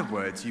the kind of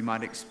words you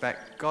might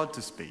expect God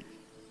to speak.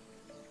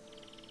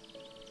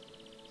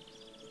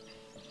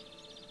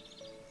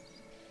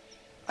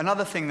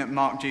 Another thing that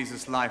marked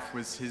Jesus' life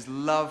was his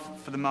love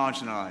for the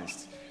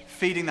marginalized,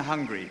 feeding the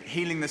hungry,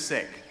 healing the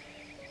sick.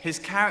 His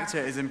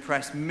character has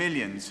impressed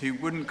millions who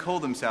wouldn't call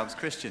themselves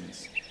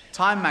Christians.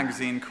 Time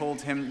magazine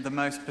called him the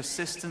most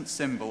persistent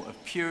symbol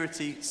of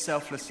purity,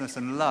 selflessness,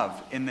 and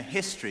love in the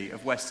history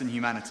of Western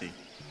humanity.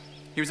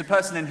 He was a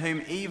person in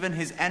whom even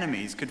his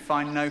enemies could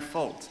find no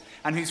fault,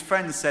 and whose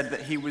friends said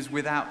that he was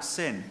without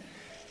sin.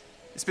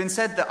 It's been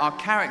said that our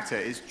character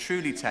is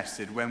truly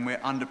tested when we're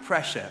under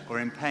pressure or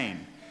in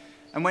pain.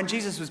 And when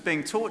Jesus was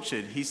being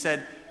tortured, he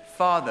said,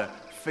 "Father,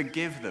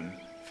 "Forgive them,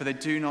 for they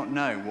do not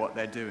know what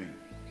they're doing."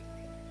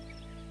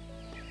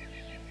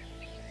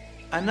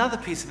 Another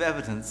piece of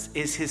evidence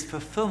is his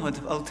fulfillment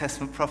of Old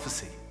Testament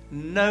prophecy.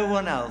 No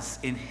one else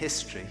in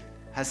history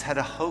has had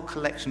a whole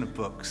collection of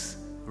books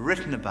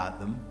written about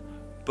them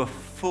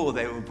before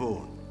they were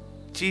born.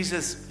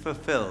 Jesus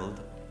fulfilled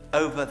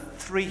over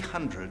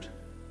 300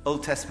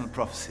 Old Testament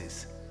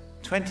prophecies,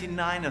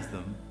 29 of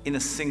them in a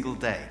single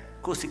day.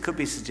 Of course, it could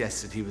be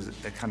suggested he was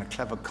a kind of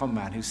clever con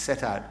man who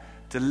set out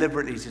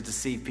deliberately to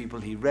deceive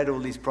people. He read all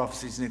these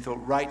prophecies and he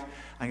thought, right,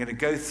 I'm going to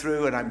go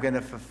through and I'm going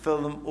to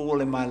fulfill them all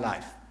in my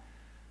life.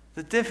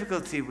 The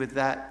difficulty with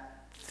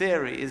that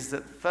theory is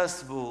that,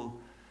 first of all,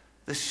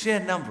 the sheer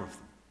number of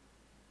them.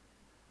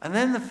 And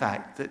then the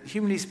fact that,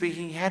 humanly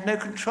speaking, he had no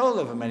control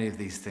over many of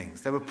these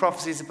things. There were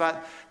prophecies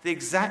about the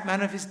exact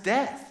manner of his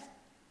death,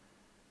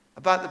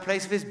 about the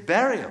place of his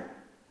burial,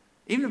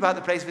 even about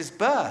the place of his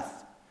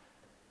birth.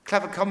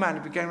 Clever con man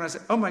would be going around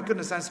and say, "Oh my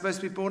goodness, I'm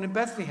supposed to be born in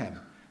Bethlehem.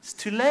 It's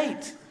too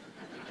late."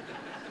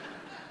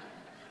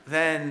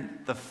 Then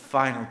the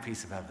final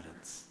piece of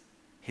evidence,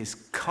 his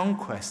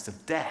conquest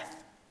of death.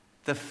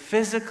 The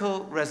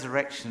physical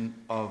resurrection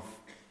of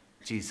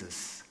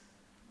Jesus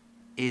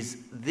is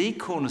the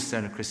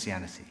cornerstone of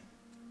Christianity.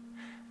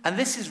 And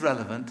this is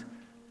relevant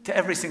to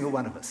every single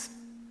one of us,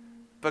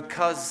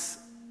 because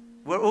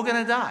we're all going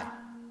to die.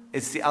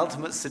 It's the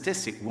ultimate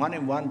statistic. 1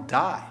 in 1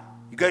 die.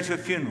 You go to a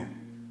funeral,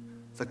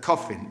 the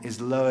coffin is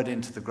lowered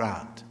into the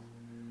ground.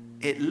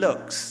 It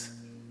looks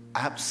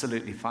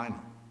absolutely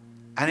final.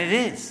 And it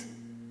is,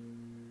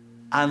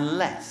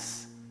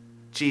 unless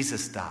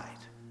Jesus died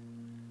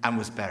and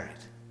was buried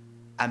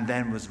and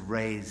then was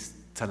raised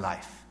to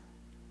life,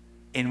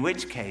 in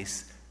which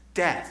case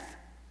death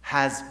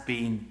has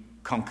been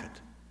conquered.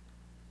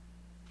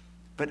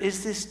 But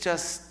is this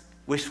just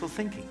wishful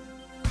thinking?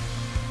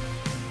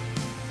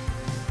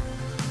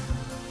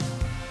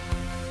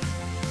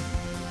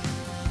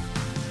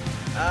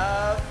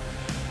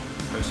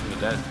 Rose from the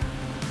dead.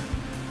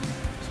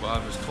 That's what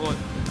I was taught.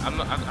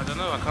 I don't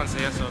know, I can't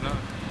say yes or no.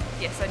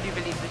 Yes, I do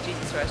believe that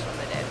Jesus rose from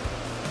the dead.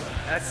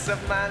 As a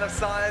man of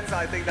science,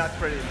 I think that's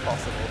pretty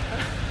impossible.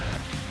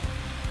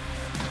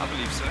 I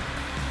believe so.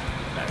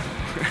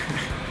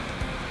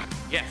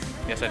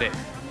 Yes, I did.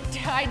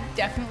 I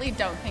definitely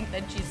don't think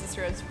that Jesus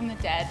rose from the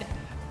dead.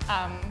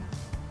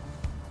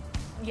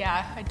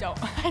 Yeah, I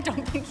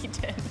don't think he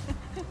did.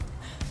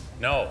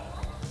 No,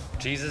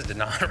 Jesus did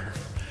not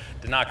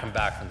come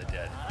back from the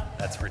dead.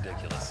 That's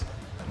ridiculous.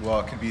 Well,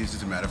 it could be used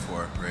as a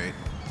metaphor, right?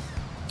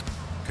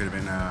 Could have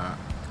been a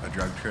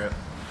drug trip.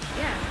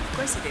 Yeah, of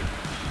course he did.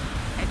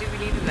 I do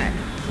believe in that,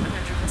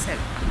 100%.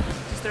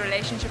 Just the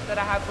relationship that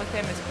I have with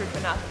him is proof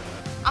enough.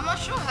 I'm not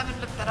sure. I haven't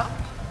looked that up.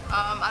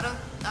 I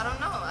don't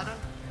know.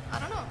 I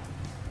don't know.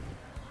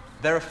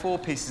 There are 4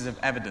 pieces of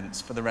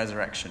evidence for the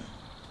resurrection.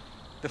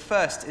 The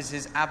first is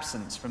his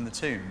absence from the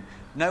tomb.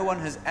 No one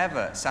has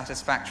ever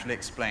satisfactorily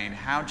explained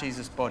how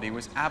Jesus' body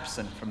was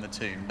absent from the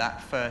tomb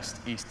that first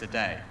Easter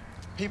day.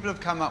 People have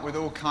come up with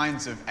all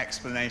kinds of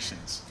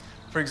explanations.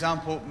 For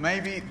example,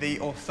 maybe the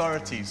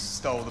authorities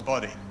stole the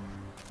body.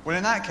 Well,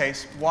 in that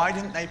case, why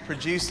didn't they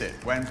produce it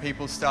when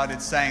people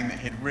started saying that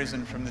he'd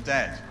risen from the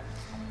dead?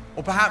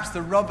 Or perhaps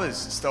the robbers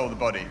stole the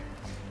body.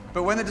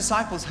 But when the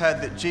disciples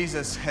heard that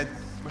Jesus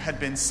had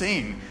been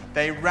seen,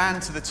 they ran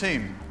to the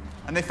tomb,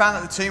 and they found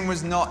that the tomb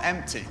was not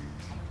empty.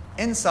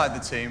 Inside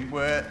the tomb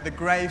were the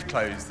grave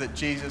clothes that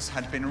Jesus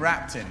had been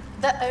wrapped in.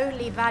 The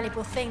only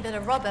valuable thing that a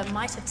robber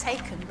might have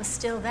taken was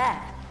still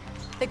there.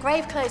 The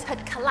grave clothes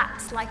had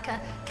collapsed like a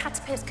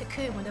caterpillar's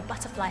cocoon when a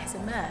butterfly has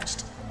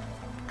emerged.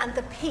 And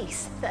the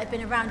piece that had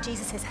been around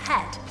Jesus'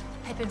 head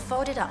had been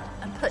folded up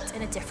and put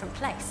in a different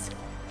place.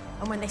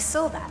 And when they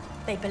saw that,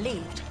 they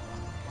believed.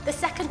 The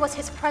second was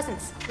his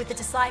presence with the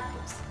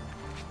disciples.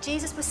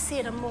 Jesus was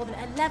seen on more than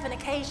 11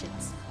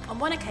 occasions. On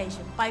one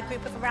occasion, by a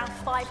group of around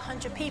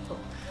 500 people.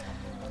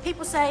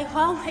 People say,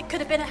 well, it could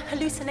have been a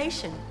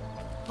hallucination.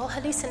 Well,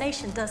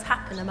 hallucination does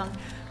happen among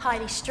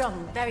highly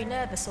strung, very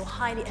nervous, or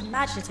highly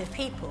imaginative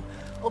people,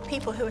 or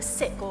people who are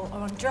sick or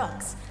on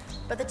drugs.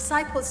 But the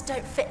disciples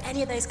don't fit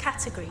any of those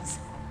categories.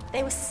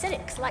 They were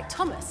cynics like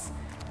Thomas.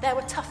 There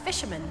were tough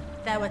fishermen.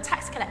 There were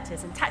tax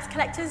collectors, and tax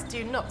collectors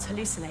do not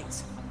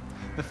hallucinate.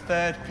 The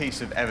third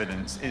piece of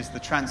evidence is the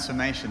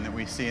transformation that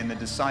we see in the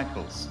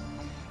disciples.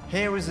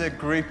 Here was a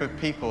group of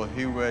people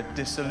who were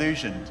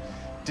disillusioned,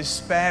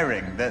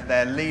 despairing that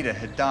their leader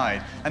had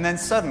died, and then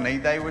suddenly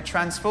they were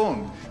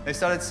transformed. They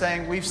started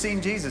saying, "We've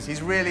seen Jesus,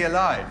 he's really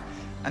alive."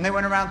 And they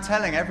went around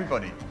telling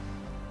everybody.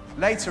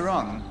 Later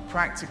on,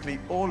 practically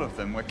all of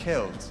them were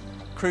killed,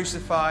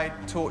 crucified,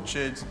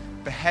 tortured,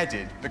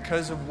 beheaded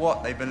because of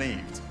what they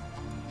believed.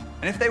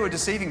 And if they were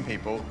deceiving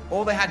people,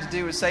 all they had to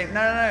do was say,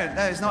 no,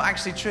 it's not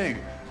actually true.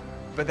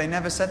 But they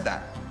never said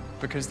that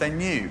because they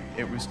knew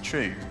it was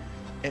true.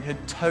 It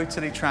had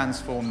totally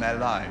transformed their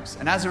lives.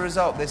 And as a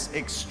result, this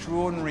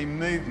extraordinary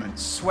movement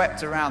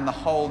swept around the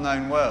whole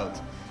known world.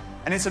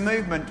 And it's a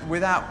movement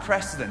without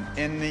precedent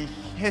in the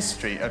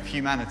history of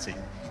humanity.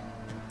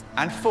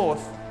 And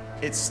fourth,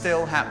 It's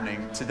still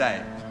happening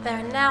today. There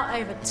are now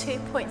over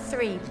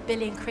 2.3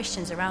 billion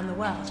Christians around the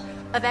world,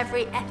 of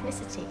every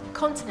ethnicity,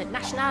 continent,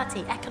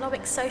 nationality,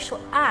 economic, social,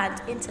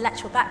 and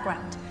intellectual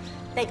background.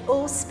 They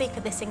all speak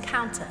of this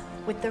encounter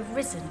with the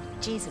risen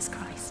Jesus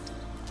Christ.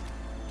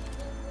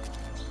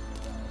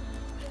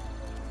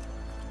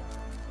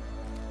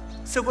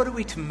 So what are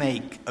we to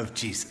make of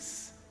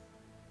Jesus?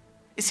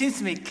 It seems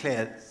to me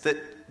clear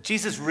that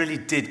Jesus really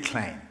did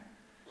claim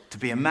to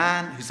be a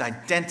man whose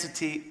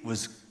identity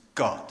was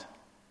God.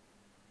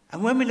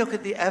 And when we look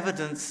at the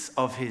evidence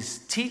of his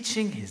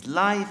teaching, his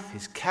life,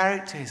 his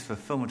character, his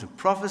fulfillment of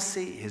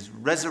prophecy, his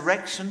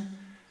resurrection,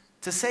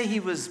 to say he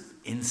was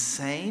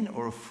insane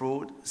or a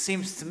fraud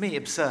seems to me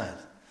absurd,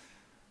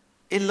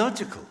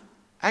 illogical,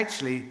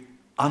 actually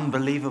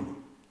unbelievable.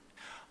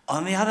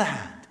 On the other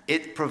hand,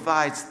 it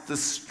provides the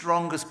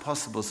strongest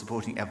possible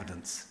supporting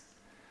evidence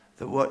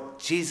that what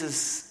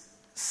Jesus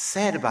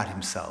said about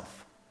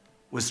himself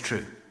was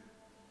true.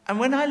 And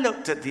when I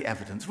looked at the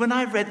evidence, when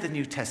I read the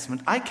New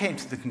Testament, I came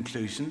to the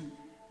conclusion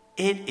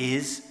it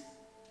is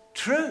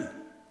true.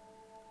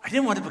 I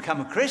didn't want to become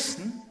a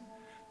Christian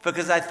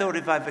because I thought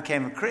if I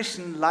became a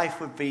Christian, life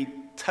would be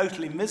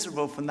totally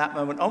miserable from that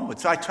moment onward.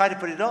 So I tried to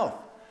put it off.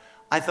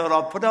 I thought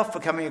I'll put off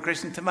becoming a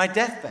Christian to my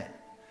deathbed.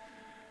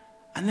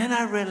 And then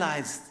I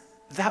realized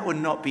that would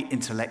not be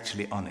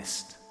intellectually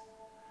honest.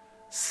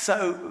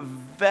 So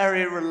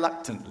very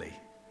reluctantly,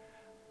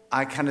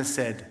 I kind of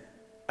said,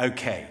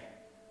 okay,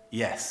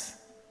 yes.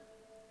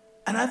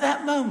 And at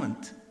that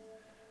moment,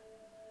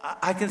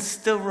 I can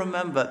still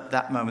remember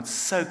that moment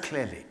so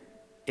clearly.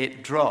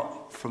 It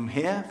dropped from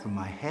here, from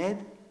my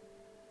head,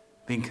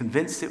 being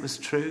convinced it was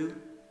true,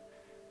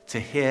 to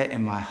here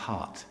in my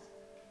heart,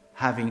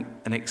 having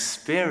an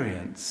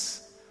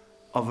experience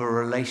of a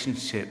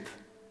relationship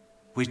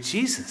with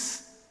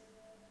Jesus.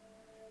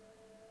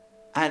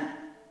 And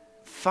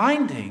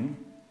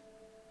finding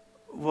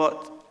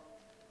what,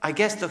 I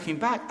guess looking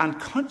back,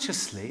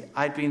 unconsciously,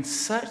 I'd been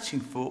searching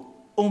for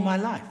all my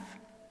life.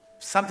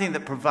 Something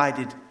that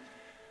provided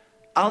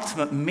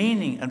ultimate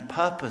meaning and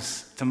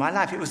purpose to my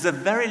life. It was the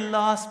very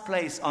last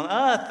place on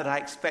earth that I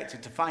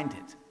expected to find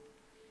it.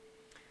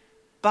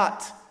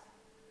 But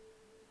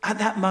at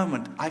that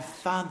moment, I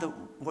found that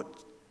what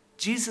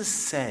Jesus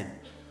said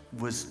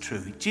was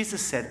true.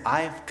 Jesus said,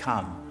 I have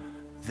come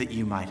that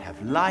you might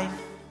have life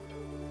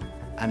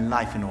and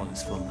life in all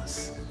its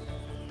fullness.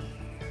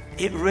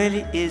 It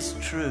really is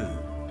true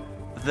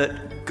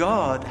that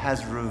God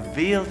has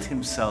revealed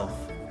himself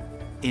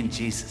in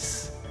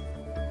Jesus.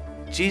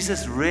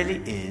 Jesus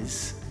really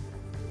is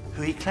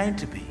who he claimed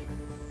to be.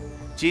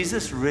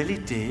 Jesus really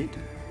did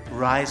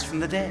rise from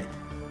the dead.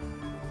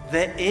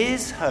 There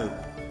is hope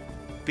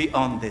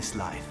beyond this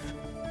life.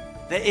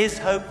 There is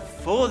hope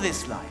for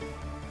this life.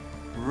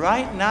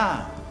 Right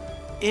now,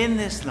 in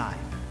this life,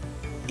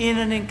 in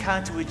an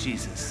encounter with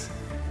Jesus,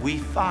 we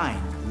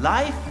find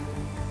life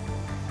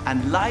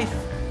and life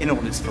in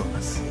all its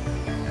fullness.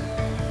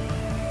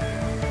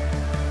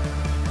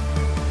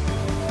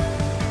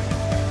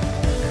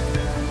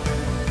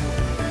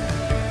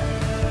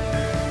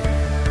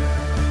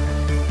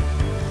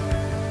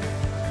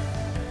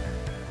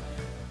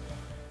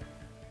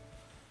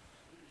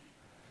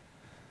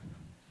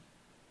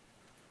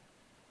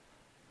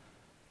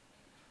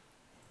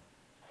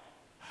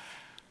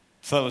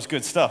 So that was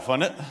good stuff,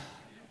 wasn't it?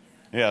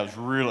 Yeah, it was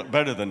really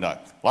better than Doug.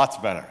 Lots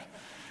better.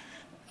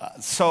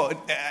 So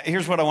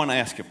here's what I want to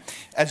ask you.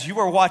 As you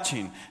were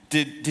watching,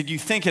 did you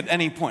think at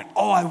any point,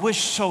 oh, I wish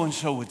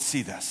so-and-so would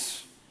see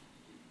this?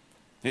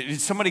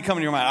 Did somebody come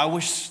in your mind, I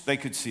wish they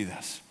could see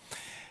this?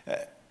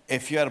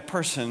 If you had a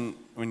person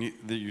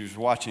that you was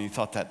watching, you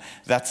thought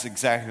that's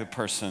exactly the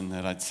person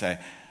that I'd say,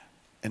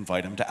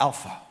 invite them to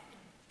Alpha.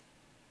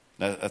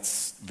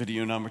 That's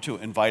video number 2.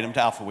 Invite them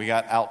to Alpha. We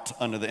got out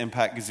under the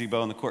Impact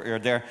gazebo in the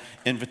courtyard there,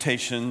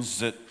 invitations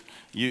that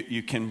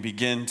you can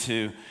begin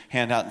to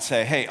hand out and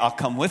say, hey, I'll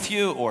come with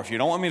you, or if you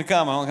don't want me to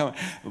come, I won't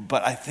come.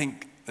 But I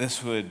think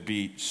this would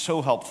be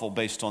so helpful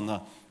based on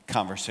the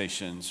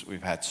conversations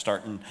we've had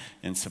starting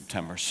in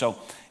September. So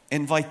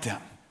invite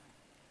them.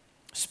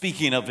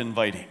 Speaking of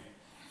inviting,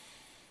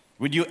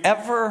 would you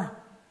ever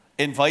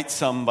invite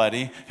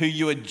somebody who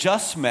you had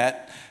just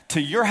met to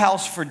your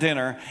house for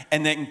dinner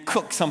and then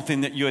cook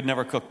something that you had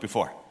never cooked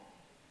before?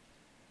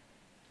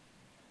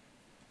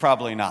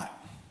 Probably not.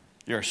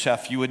 You're a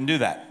chef, you wouldn't do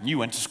that. You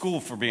went to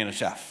school for being a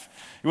chef.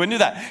 You wouldn't do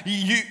that.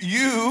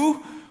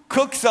 You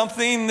cook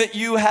something that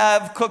you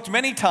have cooked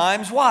many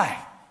times.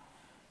 Why?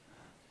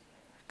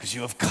 Because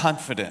you have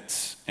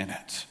confidence in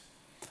it.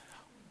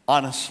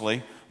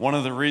 Honestly, one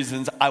of the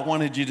reasons I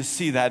wanted you to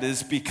see that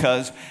is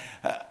because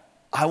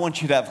I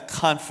want you to have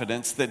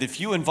confidence that if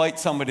you invite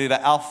somebody to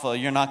Alpha,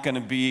 you're not going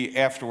to be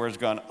afterwards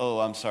going, oh,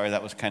 I'm sorry,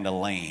 that was kind of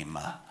lame.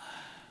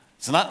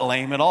 It's not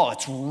lame at all.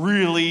 It's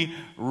really,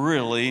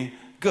 really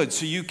good.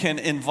 So you can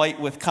invite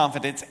with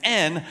confidence.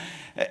 And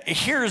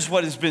Here's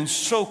what has been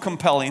so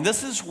compelling.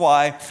 This is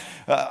why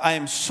I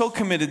am so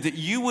committed that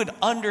you would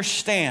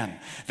understand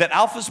that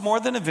Alpha's more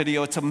than a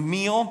video. It's a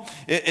meal,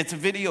 it's a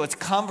video, it's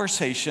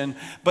conversation,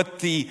 but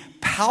the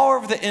power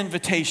of the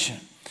invitation,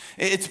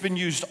 it's been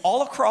used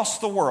all across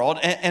the world.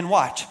 And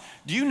watch,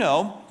 do you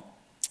know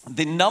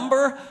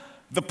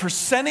the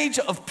percentage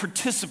of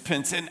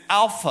participants in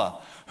Alpha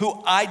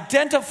who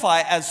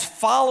identify as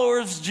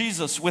followers of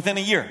Jesus within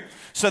a year?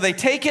 So they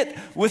take it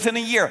within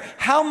a year.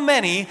 How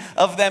many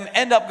of them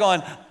end up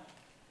going,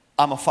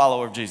 I'm a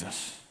follower of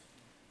Jesus?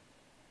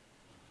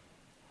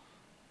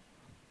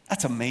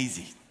 That's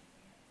amazing.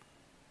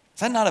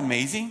 Is that not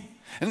amazing?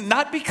 And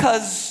not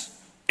because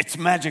it's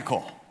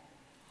magical,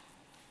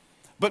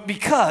 but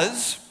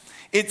because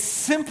it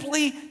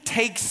simply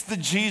takes the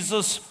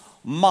Jesus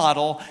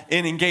model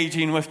in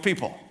engaging with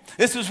people.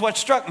 This is what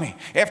struck me.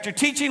 After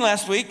teaching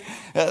last week,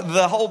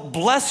 the whole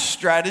blessed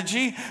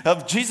strategy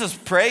of Jesus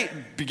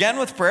began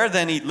with prayer,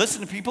 then he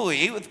listened to people,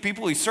 he ate with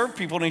people, he served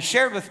people, and he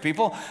shared with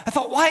people. I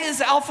thought, why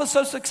is Alpha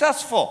so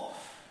successful?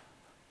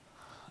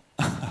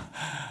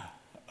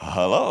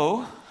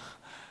 Hello?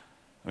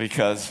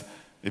 Because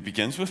it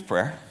begins with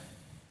prayer.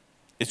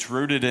 It's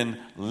rooted in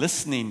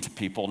listening to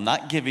people,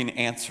 not giving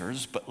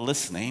answers, but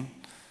listening.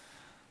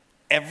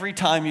 Every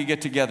time you get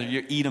together,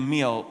 you eat a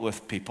meal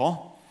with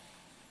people.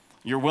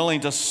 You're willing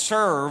to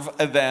serve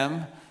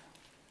them,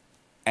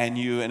 and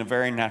you, in a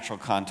very natural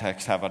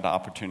context, have an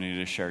opportunity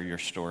to share your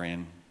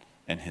story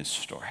and his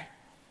story.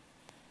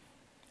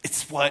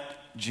 It's what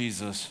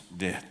Jesus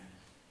did.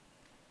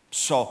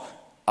 So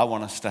I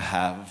want us to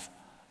have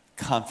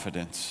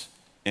confidence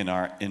in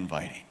our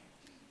inviting.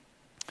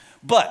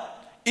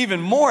 But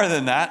even more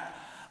than that,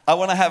 I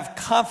want to have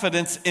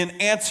confidence in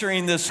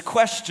answering this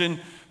question,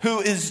 who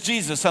is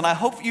Jesus? And I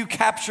hope you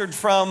captured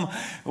from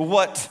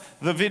what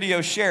the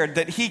video shared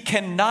that he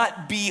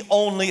cannot be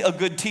only a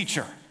good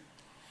teacher.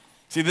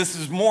 See, this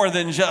is more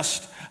than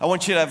just, I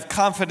want you to have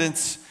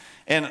confidence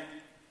in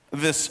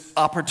this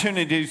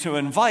opportunity to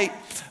invite,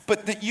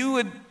 but that you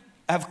would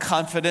have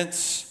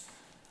confidence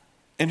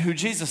in who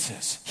Jesus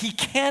is. He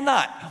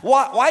cannot.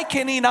 Why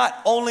can he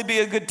not only be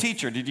a good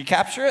teacher? Did you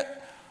capture it?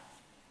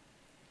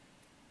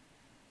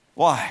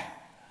 Why?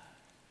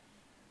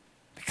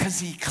 Because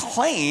he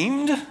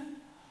claimed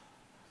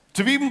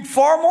to be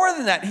far more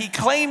than that. He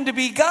claimed to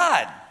be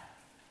God.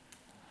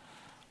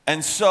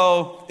 And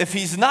so if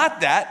he's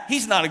not that,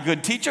 he's not a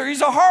good teacher.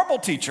 He's a horrible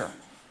teacher.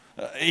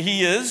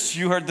 He is,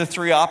 you heard the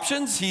three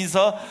options, he's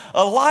a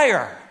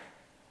liar.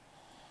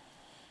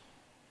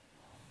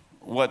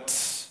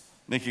 What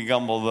Nikki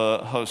Gumbel,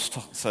 the host,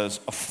 says,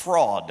 a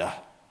fraud.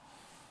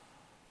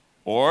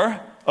 Or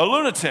a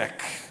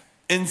lunatic,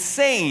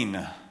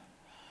 insane,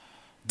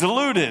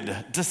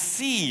 deluded,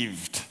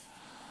 deceived.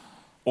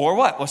 Or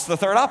what? What's the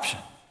third option?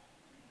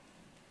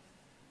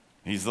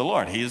 He's the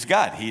Lord. He is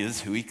God. He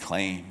is who he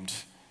claimed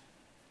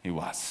he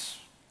was.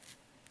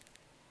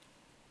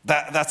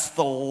 That's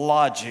the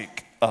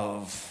logic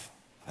of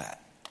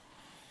that.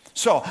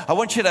 So I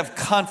want you to have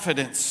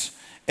confidence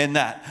in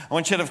that. I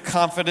want you to have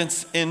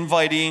confidence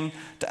inviting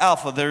to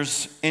Alpha.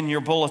 There's in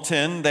your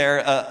bulletin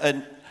there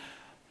an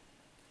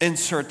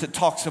insert that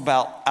talks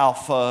about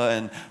Alpha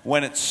and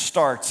when it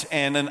starts,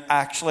 and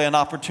actually an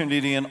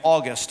opportunity in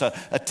August,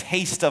 a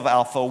taste of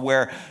Alpha,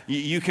 where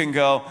you can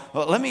go,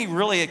 well, let me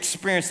really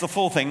experience the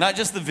full thing, not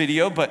just the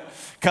video, but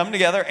come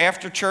together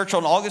after church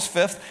on August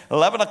 5th,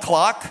 11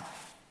 o'clock,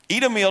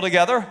 eat a meal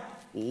together,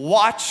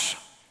 watch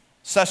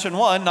session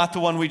 1, not the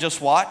one we just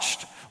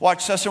watched,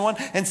 watch session 1,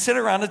 and sit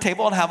around the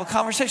table and have a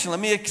conversation. Let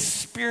me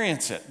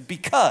experience it,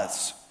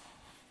 because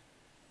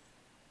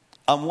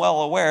I'm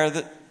well aware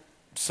that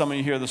some of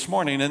you here this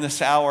morning in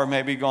this hour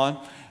may be going,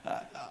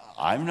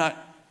 I'm not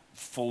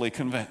fully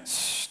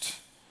convinced,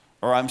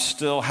 or I'm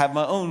still have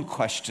my own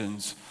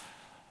questions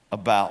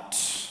about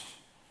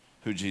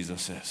who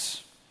Jesus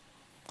is.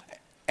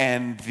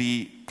 And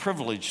the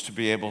privilege to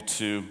be able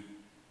to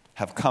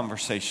have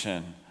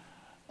conversation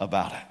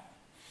about it.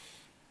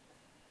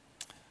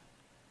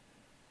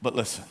 But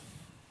listen,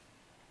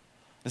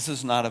 this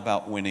is not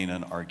about winning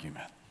an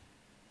argument.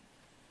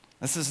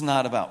 This is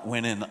not about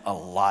winning a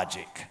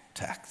logic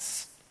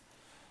text.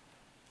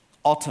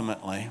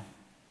 Ultimately,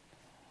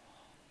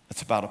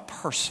 it's about a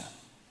person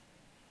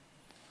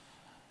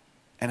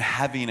and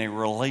having a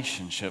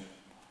relationship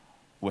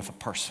with a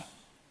person.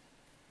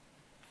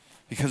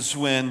 Because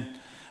when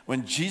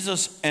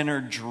Jesus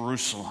entered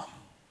Jerusalem,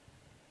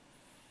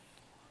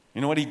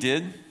 you know what he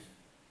did? It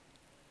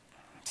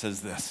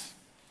says this.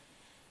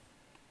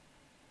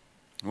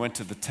 He went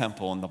to the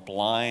temple, and the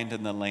blind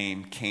and the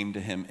lame came to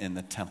him in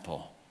the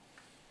temple,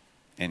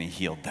 and he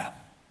healed them.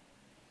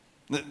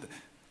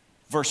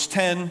 Verse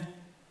 10,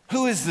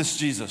 who is this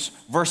Jesus?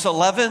 Verse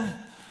 11,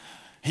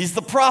 he's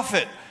the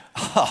prophet.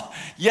 Oh,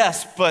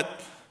 yes,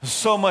 but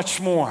so much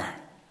more.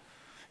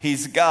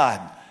 He's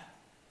God.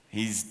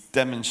 He's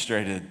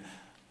demonstrated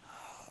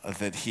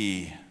that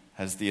he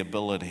has the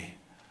ability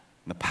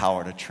and the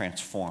power to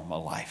transform a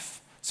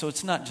life. So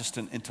it's not just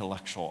an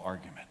intellectual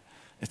argument.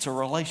 It's a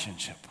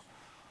relationship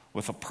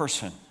with a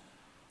person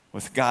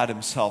with God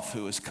himself,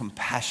 who is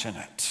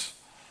compassionate.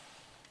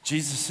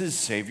 Jesus is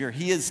Savior.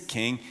 He is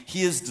King.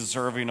 He is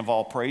deserving of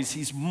all praise.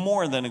 He's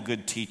more than a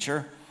good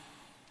teacher.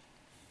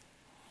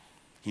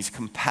 He's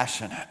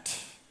compassionate.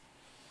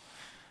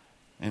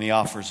 And he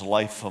offers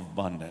life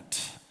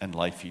abundant and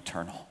life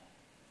eternal.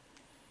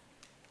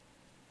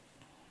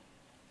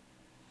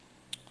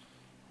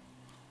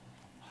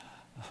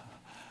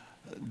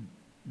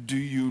 Do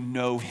you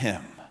know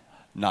him?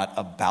 Not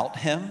about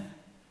him.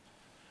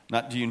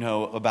 Not do you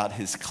know about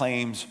his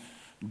claims.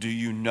 Do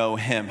you know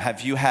him?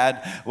 Have you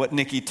had what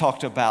Nikki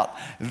talked about,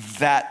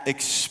 that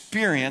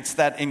experience,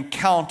 that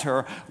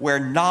encounter where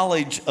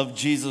knowledge of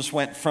Jesus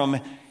went from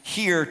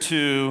here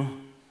to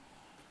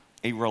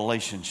a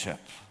relationship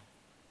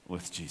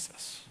with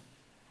Jesus?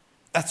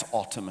 That's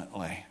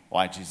ultimately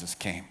why Jesus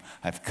came.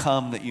 I've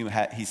come that you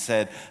he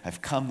said,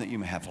 I've come that you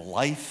may have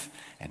life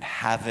and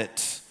have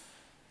it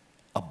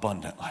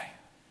abundantly.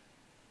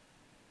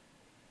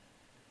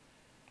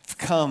 I've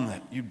come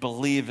that you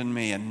believe in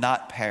me and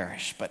not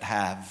perish, but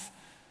have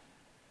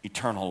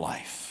eternal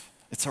life.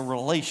 It's a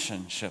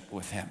relationship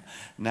with him.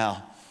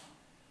 Now,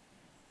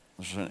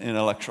 there's an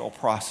intellectual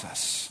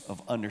process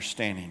of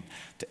understanding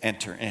to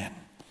enter in.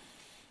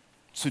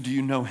 So do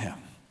you know him?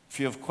 If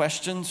you have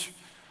questions,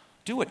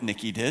 do what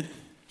Nikki did.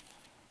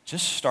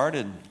 Just start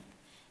in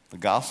the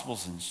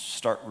Gospels and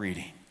start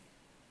reading.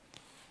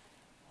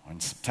 In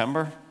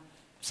September,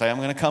 say I'm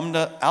going to come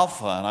to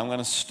Alpha and I'm going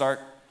to start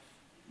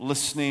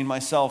listening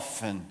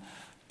myself and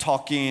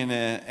talking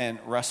and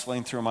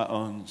wrestling through my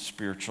own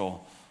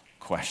spiritual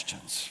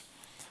questions.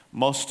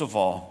 Most of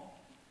all,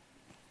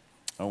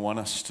 I want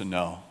us to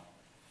know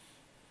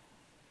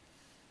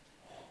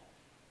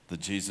the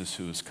Jesus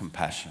who is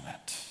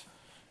compassionate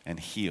and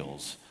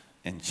heals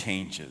and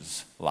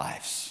changes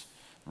lives,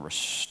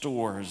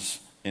 restores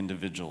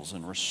individuals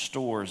and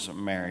restores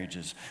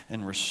marriages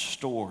and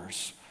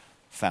restores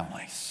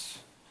families.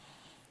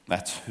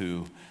 That's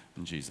who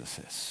Jesus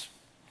is.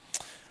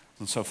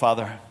 And so,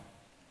 Father,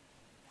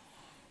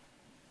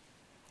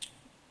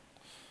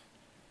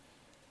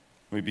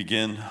 we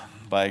begin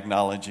by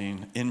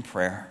acknowledging in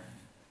prayer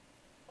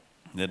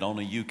that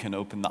only you can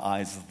open the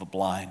eyes of the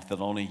blind, that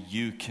only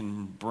you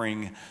can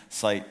bring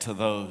sight to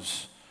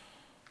those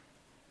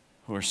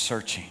who are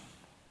searching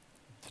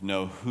to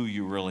know who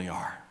you really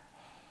are.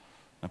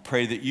 I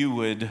pray that you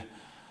would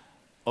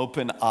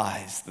open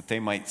eyes that they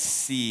might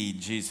see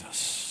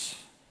Jesus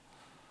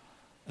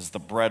as the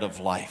bread of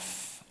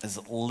life, as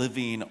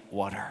living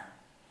water,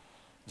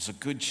 as a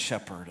good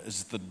shepherd,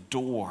 as the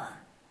door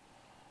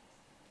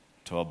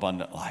to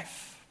abundant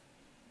life.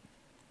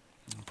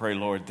 I pray,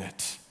 Lord,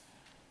 that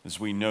as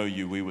we know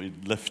you, we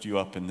would lift you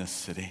up in this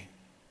city,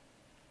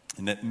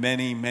 and that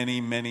many,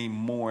 many, many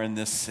more in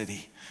this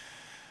city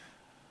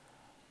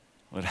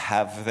would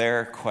have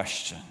their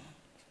question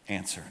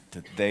answered,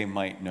 that they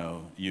might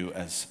know you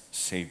as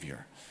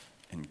Savior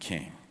and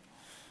King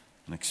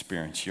and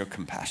experience your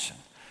compassion.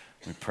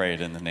 We pray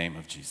it in the name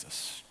of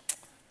Jesus.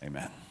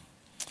 Amen.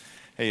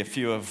 Hey, if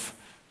you have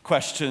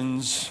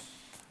questions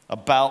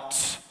about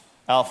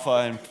Alpha,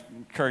 I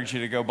encourage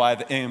you to go by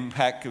the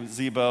Impact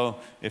Gazebo.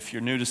 If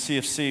you're new to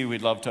CFC,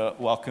 we'd love to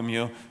welcome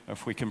you.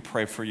 If we can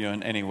pray for you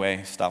in any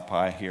way, stop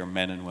by here,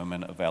 men and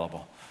women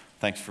available.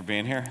 Thanks for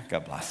being here.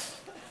 God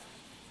bless.